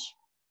funds,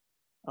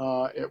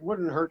 it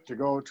wouldn't hurt to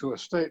go to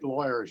estate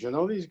lawyers. You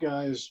know, these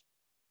guys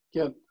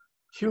get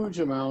huge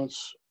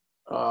amounts,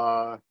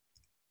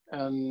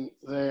 and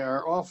they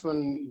are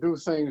often do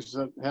things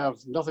that have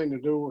nothing to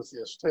do with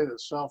the estate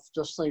itself,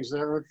 just things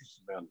they're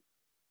interested in.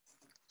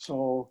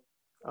 So,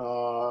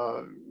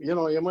 you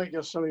know, you might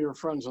get some of your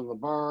friends in the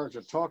bar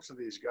to talk to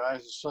these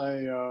guys and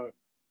say,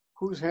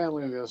 who's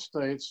handling the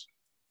estates?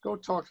 Go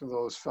talk to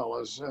those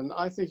fellas. And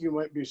I think you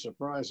might be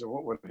surprised at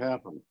what would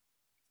happen.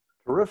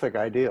 Terrific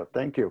idea.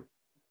 Thank you.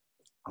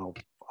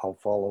 I'll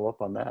follow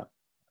up on that.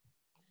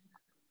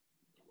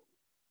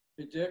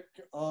 Hey, Dick,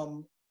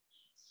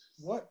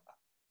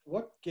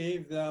 what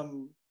gave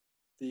them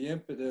the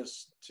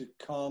impetus to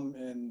come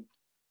and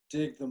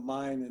dig the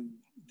mine in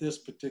this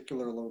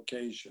particular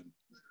location?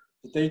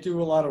 Did they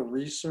do a lot of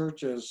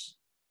research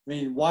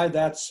why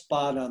that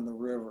spot on the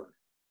river?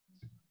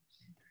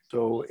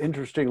 So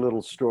interesting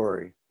little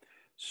story.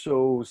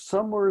 So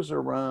somewhere's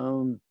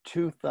around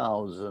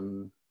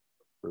 2000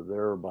 or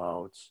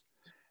thereabouts,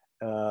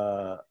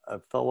 a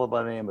fellow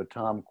by the name of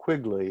Tom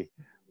Quigley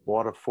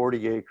bought a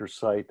 40-acre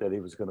site that he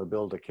was going to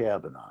build a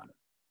cabin on.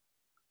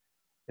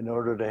 In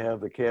order to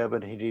have the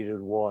cabin, he needed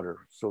water.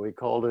 So he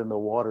called in the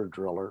water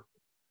driller,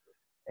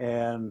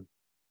 and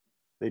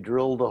they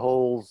drilled the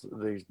holes.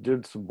 They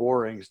did some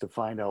borings to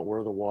find out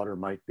where the water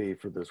might be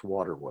for this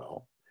water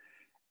well.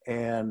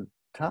 And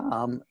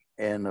Tom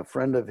and a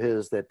friend of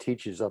his that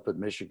teaches up at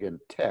Michigan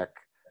Tech,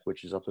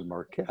 which is up in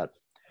Marquette,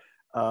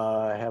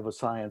 have a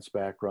science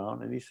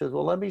background. And he says,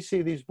 well, let me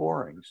see these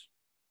borings.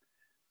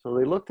 So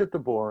they looked at the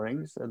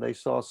borings and they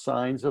saw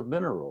signs of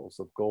minerals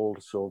of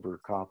gold, silver,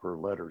 copper,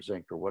 lead, or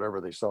zinc, or whatever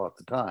they saw at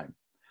the time.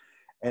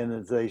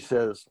 And they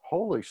says,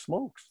 holy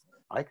smokes,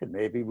 I could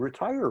maybe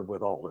retire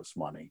with all this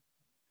money.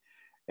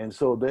 And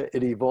so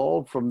it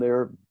evolved from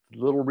their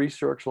little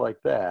research like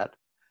that.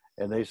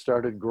 And they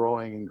started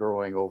growing and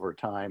growing over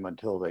time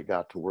until they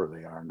got to where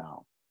they are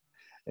now.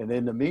 And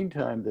in the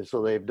meantime,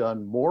 so they've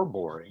done more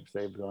borings.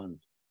 They've done,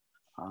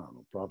 I don't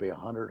know, probably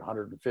 100,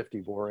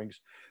 150 borings.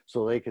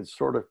 So they can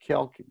sort of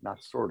calculate,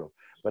 not sort of,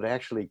 but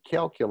actually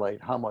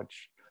calculate how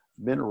much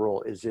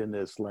mineral is in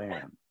this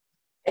land.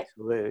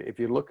 So if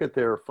you look at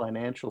their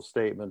financial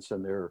statements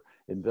and their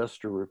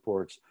investor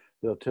reports,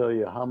 they'll tell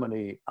you how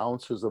many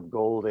ounces of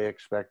gold they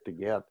expect to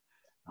get,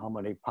 how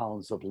many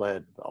pounds of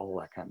lead, all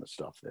that kind of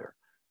stuff there.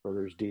 So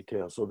there's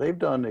details. So they've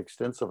done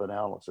extensive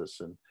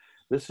analysis, and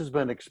this has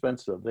been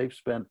expensive. They've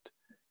spent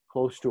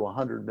close to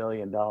 $100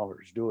 million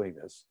doing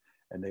this,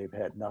 and they've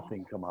had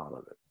nothing come out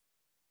of it.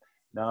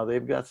 Now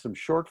they've got some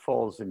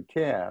shortfalls in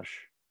cash,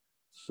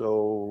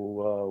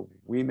 so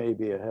we may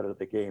be ahead of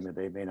the game and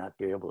they may not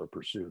be able to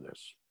pursue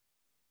this.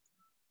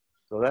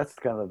 So that's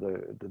kind of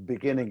the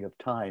beginning of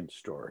time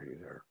story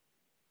there.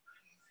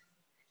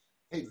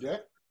 Hey,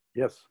 Dick.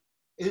 Yes.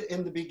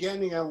 In the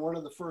beginning, on one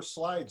of the first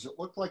slides, it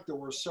looked like there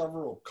were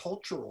several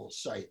cultural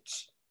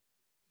sites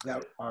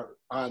that are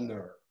on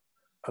there.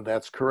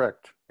 That's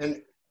correct.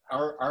 And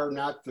are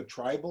not the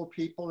tribal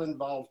people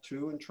involved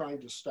too in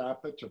trying to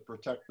stop it, to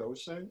protect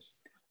those things?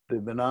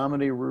 The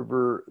Menominee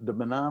River, the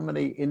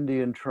Menominee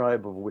Indian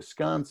tribe of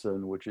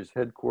Wisconsin, which is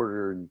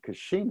headquartered in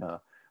Kashina,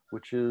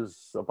 which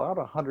is about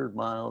 100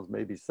 miles,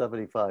 maybe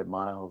 75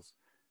 miles,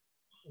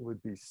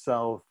 would be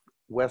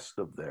southwest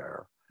of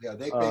there. Yeah,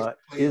 they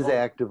is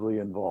actively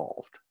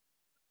involved.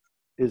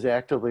 Is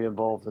actively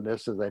involved in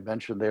this. As I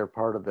mentioned, they're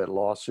part of that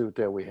lawsuit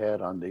that we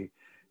had on the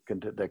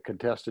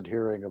contested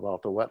hearing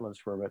about the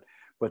wetlands permit.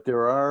 But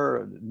there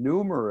are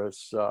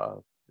numerous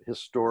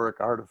historic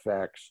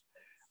artifacts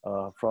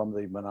from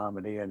the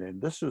Menominee Indian.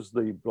 This is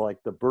the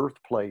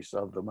birthplace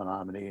of the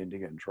Menominee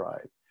Indian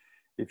tribe.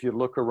 If you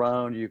look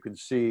around, you can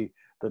see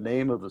the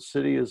name of the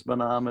city is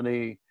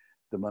Menominee,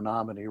 the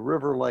Menominee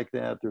River like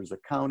that. There's a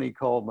county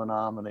called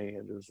Menominee,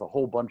 and there's a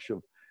whole bunch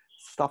of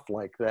stuff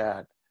like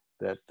that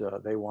that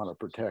they want to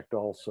protect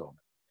also.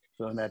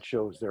 So, and that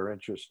shows their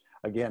interest,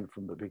 again,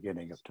 from the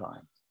beginning of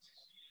time.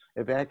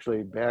 If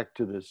actually back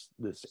to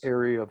this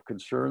area of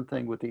concern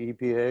thing with the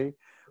EPA,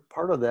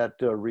 part of that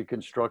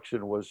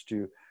reconstruction was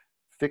to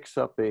fix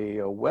up a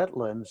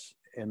wetlands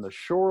in the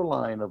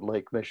shoreline of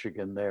Lake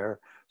Michigan there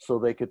so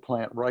they could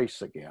plant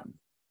rice again.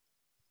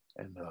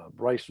 And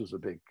rice was a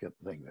big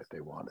thing that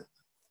they wanted.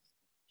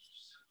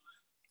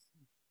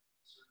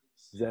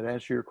 Does that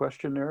answer your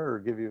question there or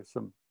give you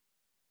some?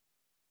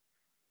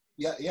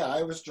 Yeah,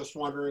 I was just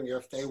wondering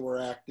if they were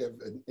active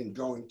in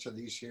going to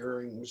these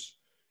hearings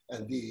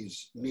and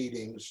these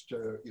meetings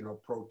to, you know,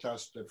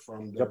 protest it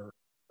from Yep. their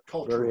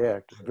culture.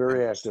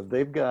 Very active.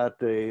 They've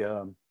got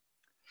a,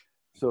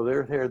 so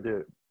they're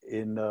here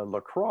in La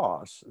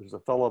Crosse. There's a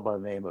fellow by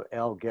the name of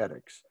Al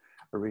Geddix,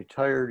 a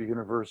retired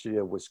University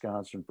of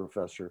Wisconsin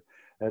professor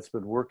that's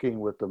been working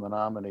with the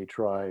Menominee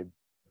tribe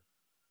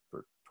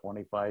for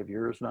 25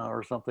 years now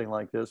or something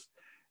like this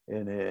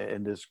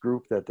in this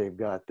group that they've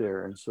got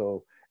there. And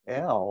so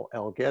Al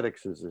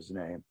Geddix is his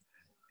name.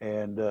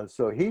 And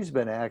so he's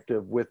been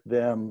active with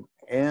them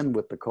and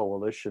with the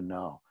coalition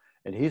now.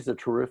 And he's a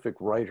terrific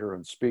writer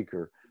and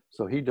speaker.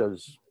 So he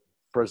does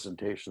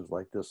presentations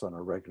like this on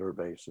a regular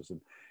basis.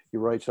 And he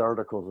writes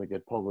articles that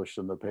get published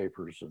in the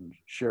papers and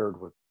shared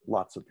with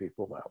lots of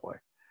people that way.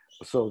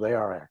 So they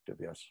are active,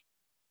 yes.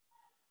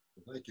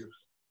 Thank you.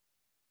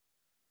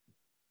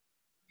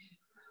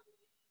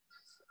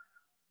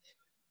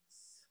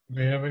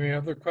 Do you have any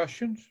other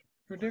questions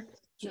for Dick?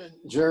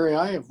 Jerry,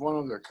 I have one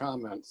other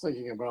comment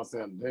thinking about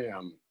that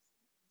dam.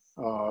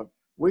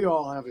 We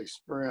all have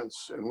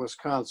experience in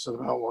Wisconsin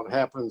about what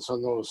happens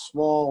on those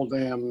small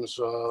dams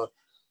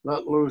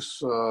let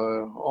loose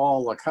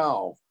all the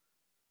cow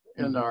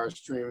into our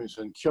streams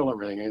and kill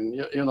everything. And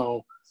you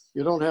know,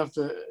 you don't have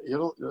to,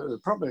 there's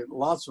probably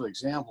lots of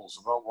examples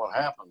about what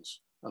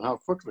happens and how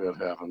quickly it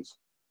happens.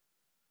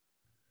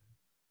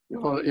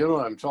 You know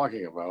what I'm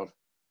talking about.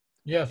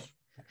 Yes.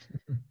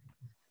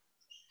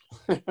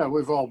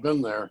 We've all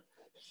been there.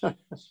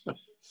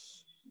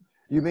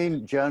 You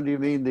mean, John, do you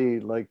mean the,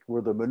 like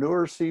where the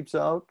manure seeps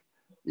out?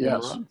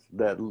 Yes.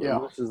 That Yeah.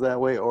 looses that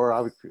way?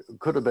 Or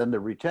could have been the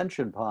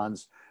retention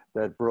ponds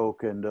that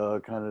broke and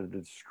kind of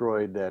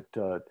destroyed that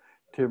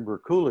timber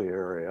coulee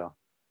area.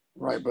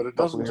 Right, but it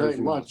doesn't take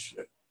much.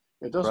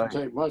 It doesn't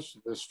take much to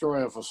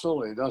destroy a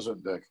facility, does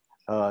it, Dick?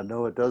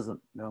 No, it doesn't.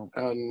 No.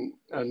 And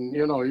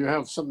you know, you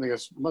have something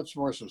that's much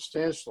more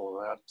substantial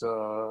than that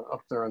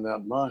up there in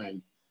that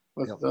mine.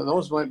 But Yep.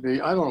 Those might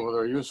be, I don't know whether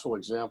they're useful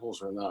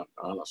examples or not,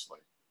 honestly.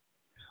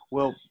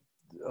 Well,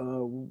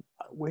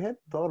 we hadn't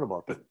thought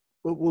about that.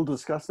 But we'll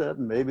discuss that,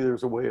 and maybe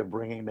there's a way of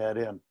bringing that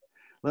in.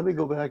 Let me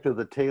go back to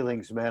the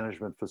tailings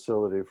management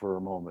facility for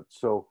a moment.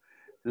 So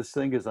this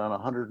thing is on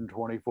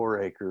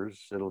 124 acres.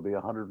 It'll be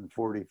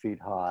 140 feet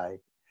high,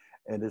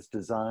 and it's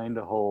designed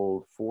to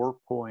hold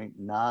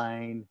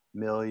 4.9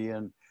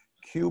 million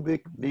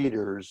cubic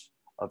meters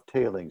of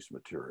tailings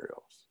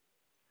materials.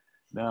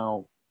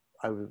 Now,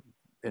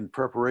 in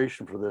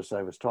preparation for this,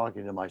 I was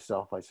talking to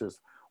myself. I says,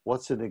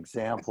 what's an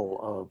example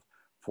of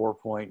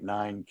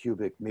 4.9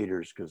 cubic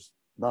meters? Because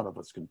none of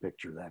us can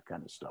picture that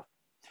kind of stuff.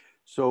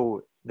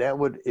 So that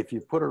would, if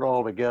you put it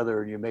all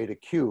together and you made a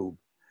cube,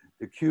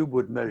 the cube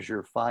would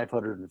measure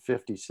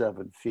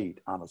 557 feet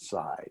on a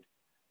side.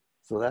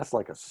 So that's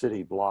like a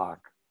city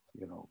block,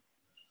 you know,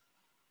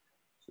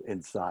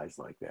 in size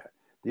like that.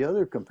 The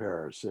other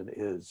comparison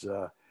is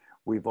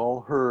we've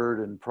all heard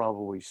and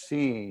probably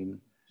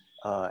seen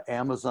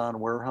Amazon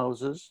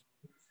warehouses.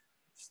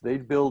 They're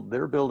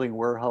building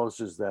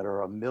warehouses that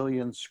are 1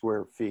 million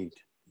square feet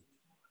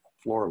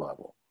floor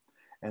level,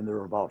 and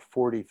they're about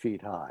 40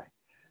 feet high.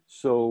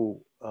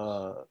 So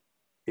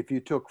if you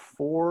took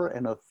 4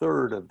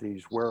 1/3 of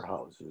these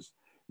warehouses,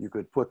 you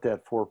could put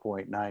that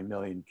 4.9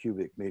 million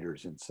cubic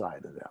meters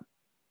inside of them.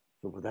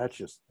 So, but that's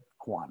just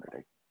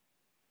quantity.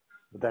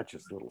 But that's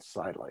just little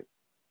sidelight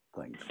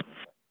things.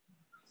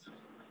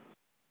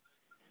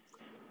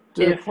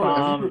 If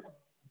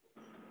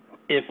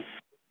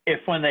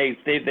when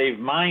they've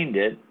mined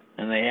it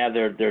and they have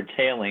their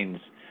tailings,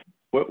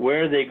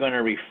 where are they going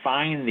to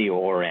refine the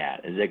ore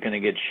at? Is it going to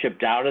get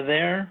shipped out of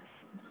there,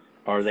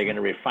 or are they going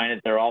to refine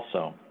it there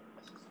also?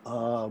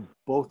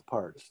 Both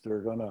parts.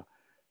 They're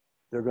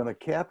gonna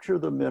capture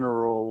the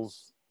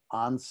minerals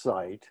on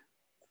site,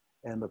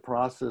 and the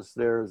process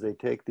there is they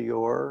take the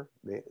ore,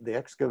 they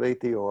excavate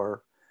the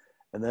ore,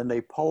 and then they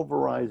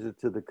pulverize it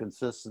to the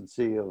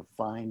consistency of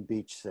fine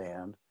beach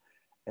sand,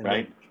 and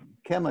then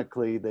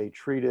chemically they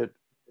treat it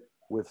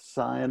with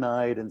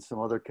cyanide and some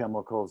other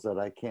chemicals that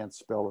I can't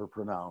spell or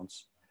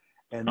pronounce,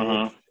 and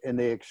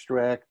they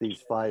extract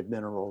these 5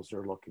 minerals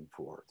they're looking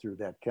for through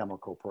that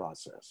chemical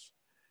process.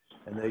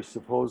 And they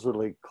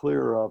supposedly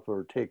clear up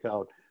or take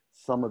out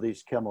some of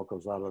these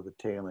chemicals out of the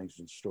tailings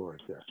and store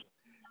it there.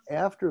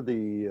 After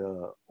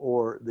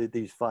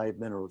these 5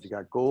 minerals, you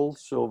got gold,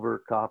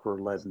 silver, copper,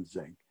 lead, and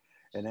zinc.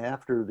 And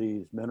after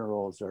these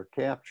minerals are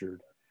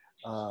captured,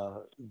 they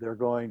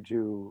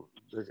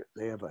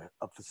have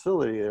a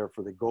facility there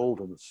for the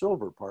gold and the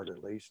silver part,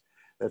 at least,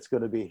 that's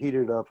going to be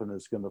heated up and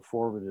it's going to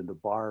form it into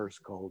bars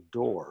called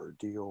DORE,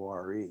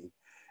 D-O-R-E.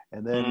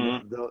 And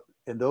then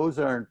and those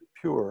aren't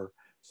pure.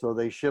 So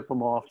they ship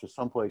them off to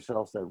someplace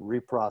else that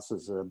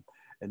reprocesses them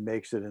and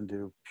makes it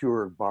into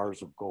pure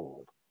bars of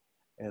gold.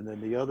 And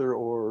then the other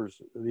ores,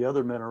 the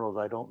other minerals,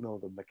 I don't know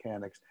the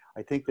mechanics.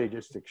 I think they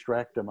just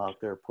extract them out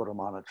there, put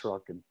them on a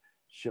truck and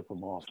ship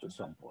them off to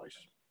someplace.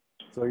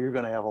 So you're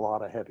going to have a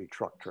lot of heavy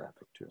truck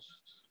traffic too.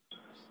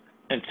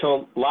 And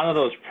so a lot of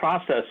those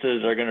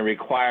processes are going to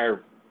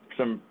require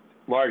some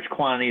large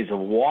quantities of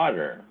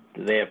water.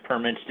 Do they have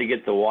permits to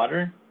get the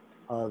water?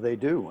 They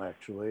do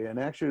actually, and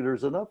actually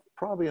there's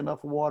probably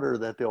enough water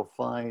that they'll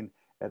find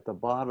at the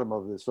bottom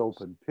of this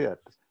open pit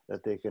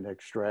that they can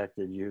extract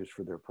and use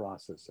for their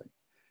processing.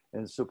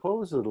 And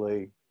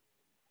supposedly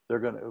they're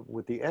gonna,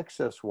 with the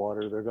excess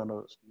water, they're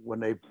gonna, let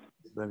me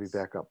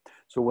back up.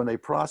 So when they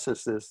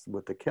process this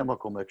with the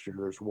chemical mixture,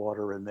 there's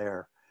water in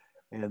there.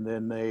 And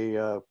then they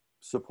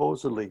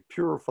supposedly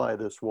purify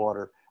this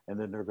water, and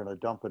then they're gonna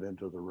dump it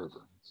into the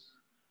river.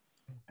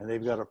 And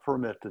they've got a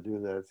permit to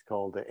do that. It's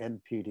called the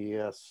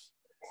NPDS,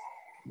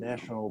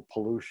 National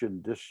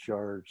Pollution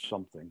Discharge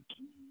something.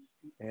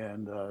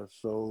 And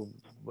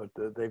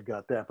they've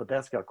got that, but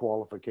that's got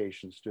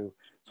qualifications too.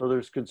 So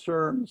there's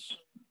concerns,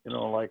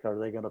 like, are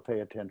they going to pay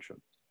attention?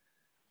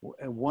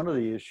 And one of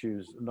the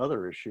issues,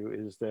 another issue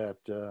is that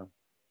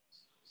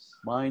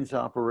mines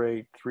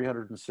operate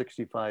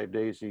 365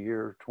 days a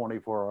year,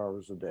 24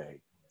 hours a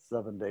day,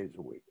 7 days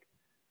a week,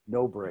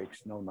 no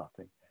breaks, no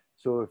nothing.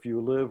 So if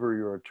you live or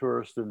you're a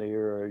tourist in the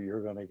area,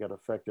 you're going to get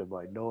affected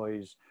by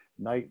noise.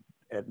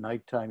 At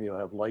nighttime, you'll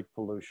have light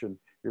pollution.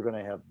 You're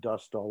going to have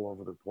dust all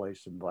over the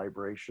place and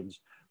vibrations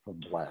from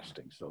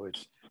blasting. So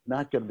it's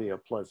not going to be a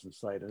pleasant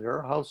sight. And there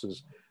are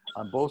houses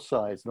on both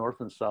sides,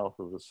 north and south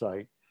of the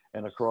site,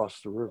 and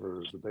across the river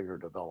is a bigger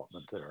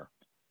development there.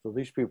 So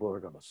these people are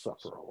going to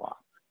suffer a lot.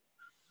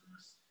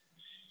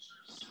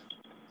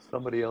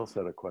 Somebody else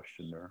had a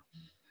question there.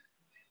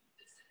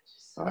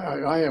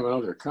 I have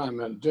another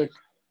comment, Dick.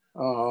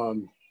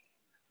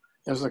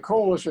 Has the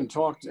coalition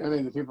talked to any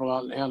of the people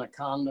out in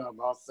Anaconda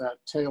about that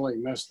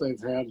tailing mess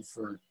they've had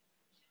for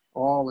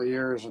all the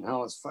years and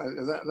how it's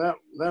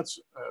that's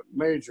a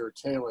major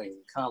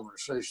tailing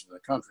conversation in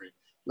the country,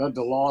 led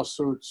to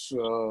lawsuits,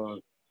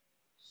 all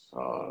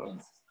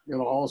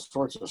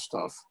sorts of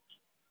stuff.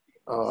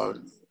 I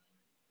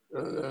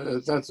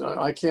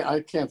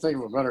can't think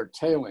of a better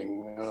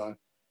tailing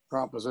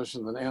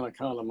proposition than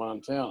Anaconda,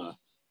 Montana.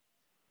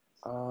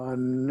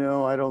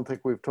 No, I don't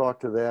think we've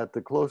talked to that. The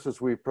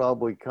closest we've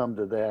probably come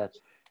to that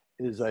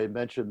is, I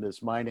mentioned,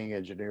 this mining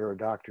engineer,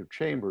 Dr.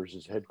 Chambers,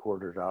 is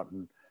headquartered out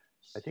in,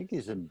 I think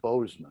he's in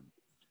Bozeman.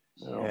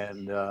 Oh.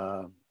 And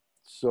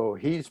so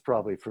he's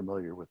probably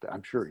familiar with that.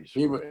 I'm sure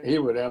he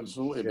would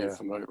absolutely be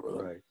familiar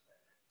with it. Right.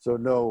 So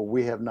no,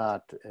 we have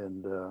not.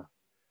 And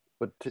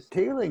but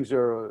tailings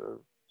are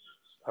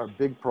a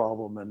big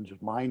problem,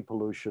 and mine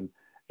pollution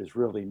is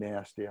really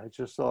nasty. I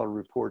just saw a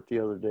report the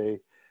other day.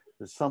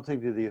 There's something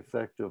to the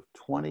effect of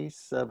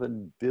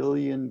 27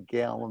 billion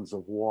gallons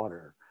of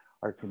water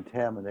are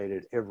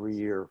contaminated every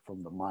year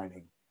from the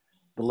mining,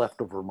 the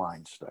leftover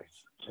mine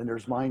sites. And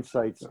there's mine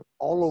sites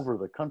all over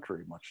the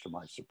country, much to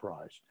my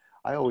surprise.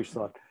 I always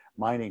thought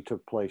mining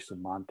took place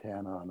in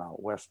Montana and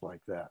out west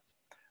like that.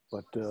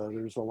 But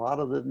there's a lot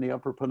of it in the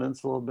Upper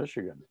Peninsula of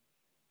Michigan.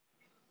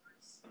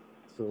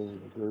 So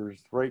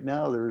right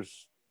now,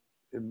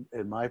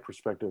 in my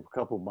perspective, a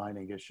couple of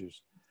mining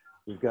issues.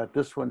 We've got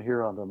this one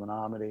here on the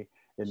Menominee.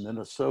 In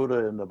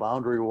Minnesota, in the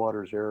Boundary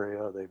Waters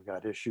area, they've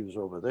got issues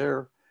over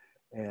there.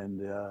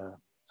 And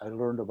I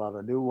learned about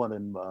a new one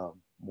in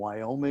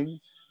Wyoming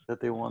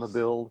that they want to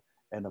build.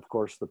 And of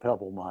course, the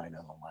Pebble Mine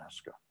in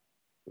Alaska.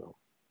 So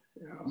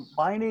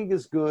mining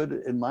is good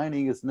and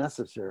mining is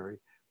necessary,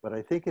 but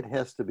I think it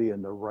has to be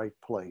in the right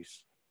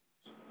place,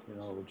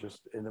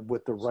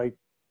 with the right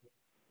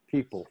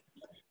people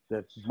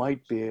that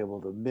might be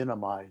able to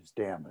minimize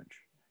damage,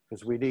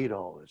 because we need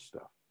all this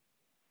stuff.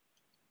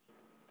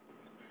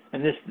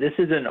 And this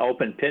is an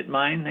open pit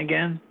mine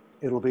again?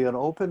 It'll be an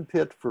open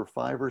pit for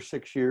 5 or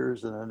 6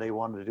 years, and then they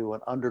want to do an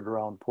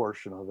underground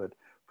portion of it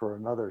for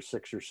another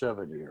 6 or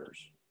 7 years.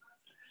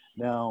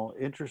 Now,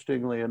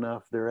 interestingly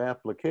enough, their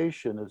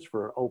application is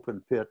for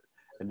open pit,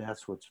 and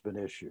that's what's been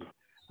issued.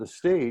 The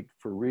state,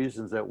 for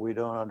reasons that we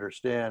don't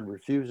understand,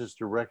 refuses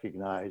to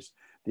recognize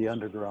the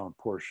underground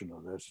portion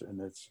of this, and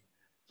it's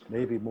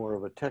maybe more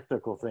of a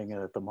technical thing,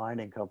 and that the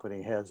mining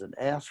company hasn't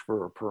asked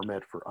for a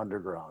permit for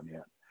underground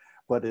yet.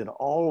 But in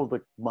all of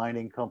the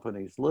mining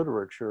companies'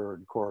 literature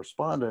and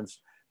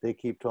correspondence, they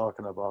keep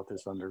talking about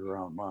this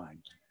underground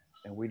mine.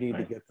 And we need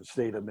to get the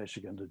state of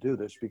Michigan to do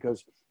this,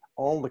 because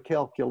all the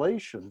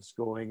calculations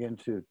going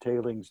into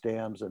tailings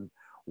dams and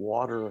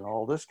water and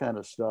all this kind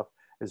of stuff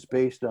is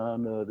based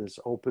on this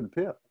open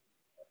pit.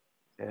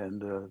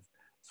 And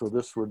so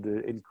this would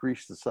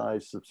increase the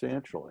size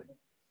substantially.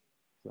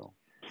 So.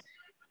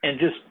 And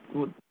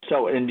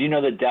and do you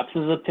know the depth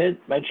of the pit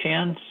by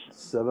chance?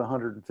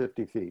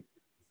 750 feet.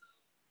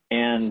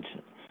 And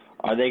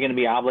are they going to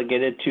be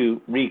obligated to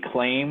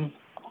reclaim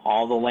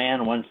all the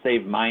land once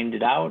they've mined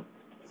it out?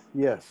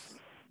 Yes,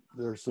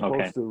 they're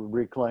supposed to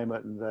reclaim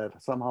it, and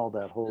that somehow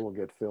that hole will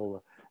get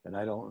filled, and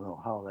I don't know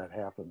how that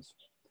happens.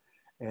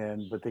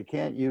 But they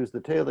can't use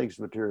the tailings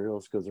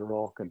materials because they're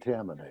all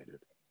contaminated.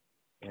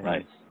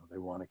 And they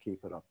want to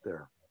keep it up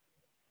there.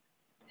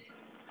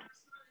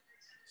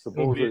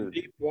 It'll be a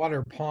deep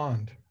water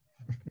pond.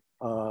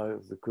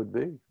 It could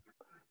be,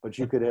 but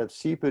you could have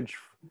seepage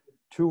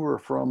to or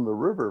from the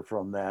river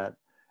from that,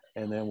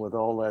 And then with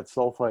all that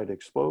sulfite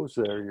exposed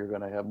there, you're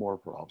going to have more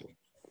problems.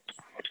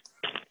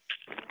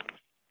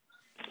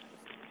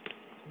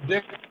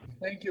 Dick,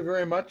 thank you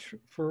very much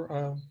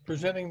for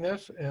presenting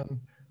this, and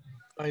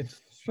I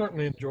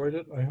certainly enjoyed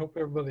it. I hope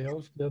everybody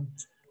else did.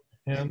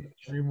 And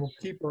we will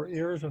keep our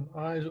ears and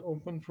eyes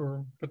open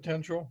for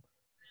potential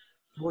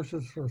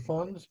sources for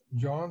funds.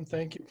 John,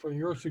 thank you for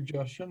your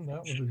suggestion.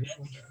 That was a good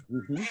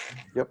one.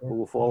 Yep,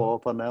 we'll follow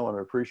up on that one.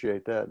 I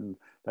appreciate that, and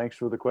thanks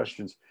for the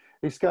questions.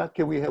 Hey, Scott,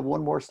 can we have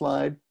one more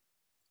slide?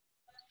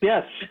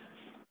 Yes.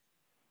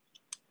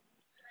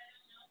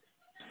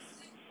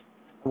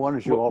 I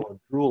wanted you all to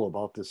drool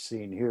about this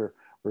scene here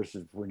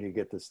versus when you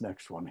get this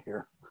next one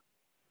here.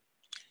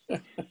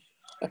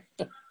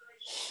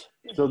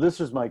 So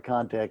this is my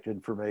contact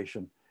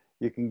information.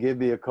 You can give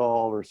me a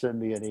call or send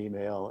me an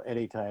email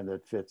anytime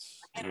that fits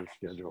your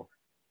schedule.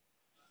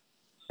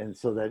 And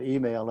so that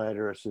email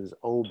address is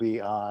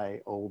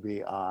OBI.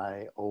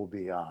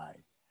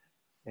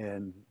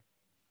 And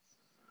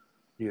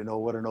do you know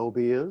what an OB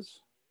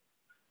is?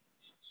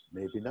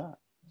 Maybe not.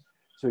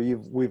 So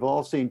we've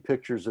all seen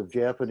pictures of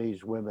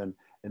Japanese women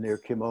in their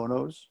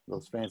kimonos,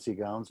 those fancy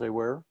gowns they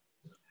wear.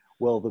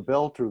 Well, the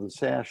belt or the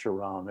sash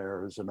around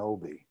there is an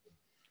obi.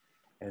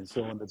 And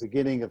so in the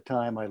beginning of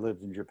time, I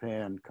lived in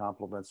Japan,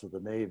 compliments of the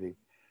Navy.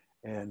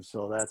 And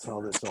so that's how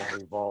this all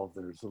evolved.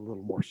 There's a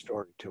little more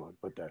story to it,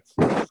 but that's,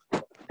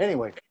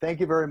 anyway, thank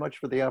you very much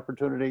for the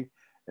opportunity.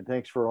 And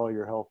thanks for all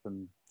your help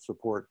and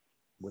support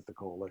with the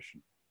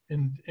coalition.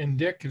 And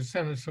Dick has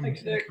sent us some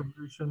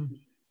information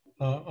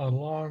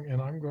along,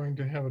 and I'm going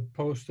to have it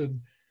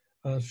posted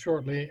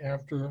shortly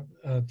after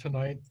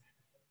tonight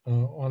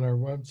on our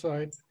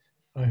website,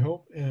 I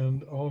hope.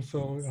 And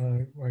also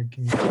you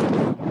can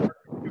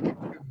give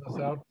this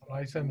out when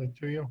I send it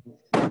to you.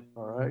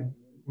 All right.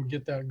 We'll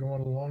get that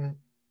going along.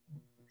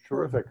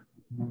 Terrific.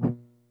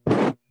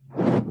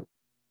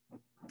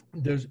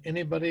 Does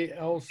anybody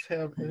else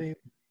have any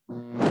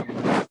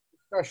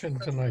discussion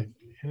tonight?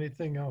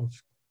 Anything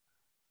else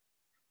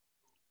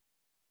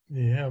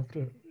you have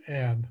to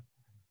add?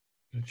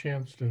 A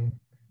chance to.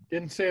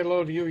 Didn't say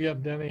hello to you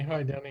yet, Denny.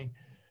 Hi, Denny.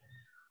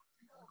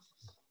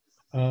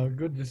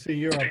 Good to see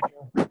you up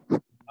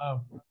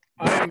there.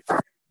 I'm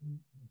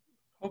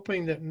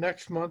hoping that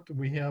next month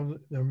we have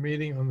the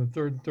meeting on the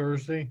third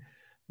Thursday.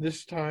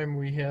 This time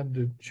we had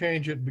to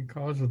change it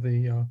because of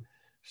the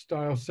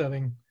style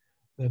setting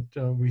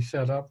that we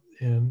set up,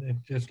 and it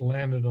just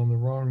landed on the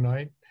wrong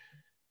night.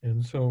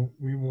 And so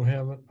we will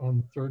have it on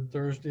the third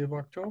Thursday of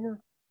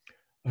October.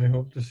 I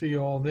hope to see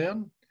you all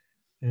then.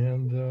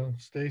 And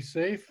stay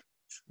safe,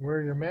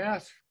 wear your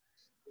mask,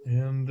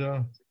 and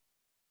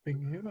be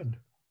good.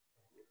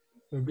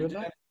 So good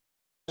night.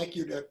 Thank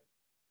you, Dick.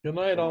 Good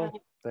night, all.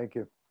 Thank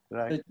you. Good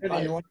night. Hey,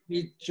 Jenny, you want to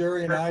meet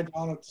Jerry and I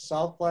down at the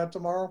South Platte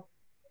tomorrow?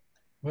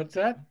 What's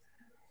that?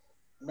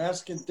 I'm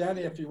asking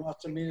Denny if he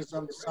wants to meet us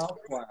on the South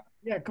Platte.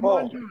 Yeah, come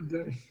on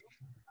down.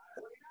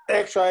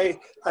 Actually,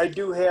 I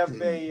do have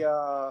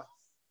a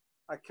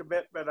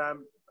commitment.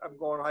 I'm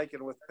going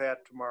hiking with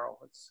Pat tomorrow.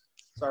 It's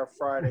our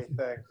Friday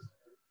thing.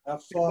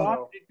 Have fun.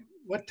 Bob,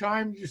 what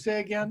time did you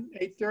say again?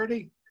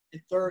 8:30?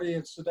 8:30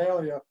 in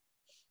Sedalia.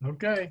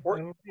 Okay,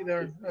 I'll be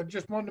there. I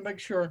just wanted to make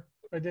sure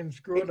I didn't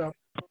screw it up.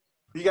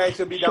 You guys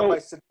gonna be down by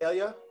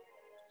Sedalia?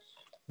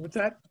 What's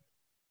that?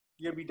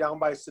 You gonna be down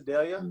by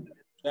Sedalia?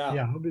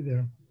 Yeah, I'll be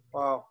there.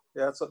 Wow,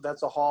 yeah,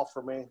 that's a haul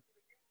for me.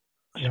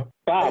 Yep.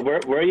 Bob, where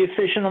are you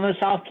fishing on the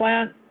South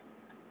Platte?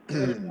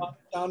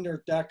 Down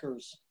near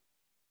Deckers.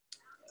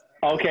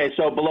 Okay,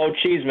 so below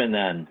Cheeseman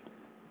then.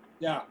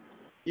 Yeah.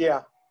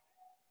 Yeah.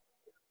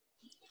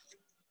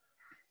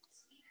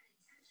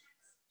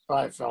 All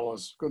right,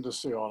 fellas. Good to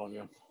see all of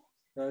you.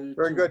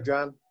 Very good,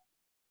 John.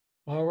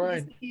 All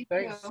right.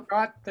 Thanks,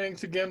 Scott.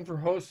 Thanks again for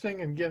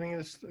hosting and getting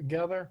us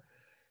together.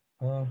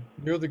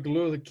 You're the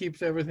glue that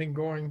keeps everything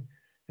going,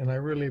 and I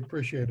really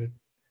appreciate it.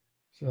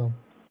 So,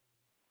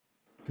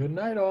 good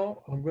night,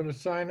 all. I'm going to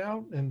sign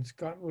out, and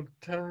Scott will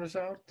turn us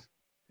out,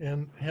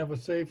 and have a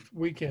safe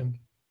weekend.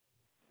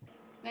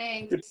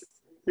 Thanks.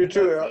 You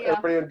too. See ya.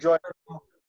 Everybody enjoy.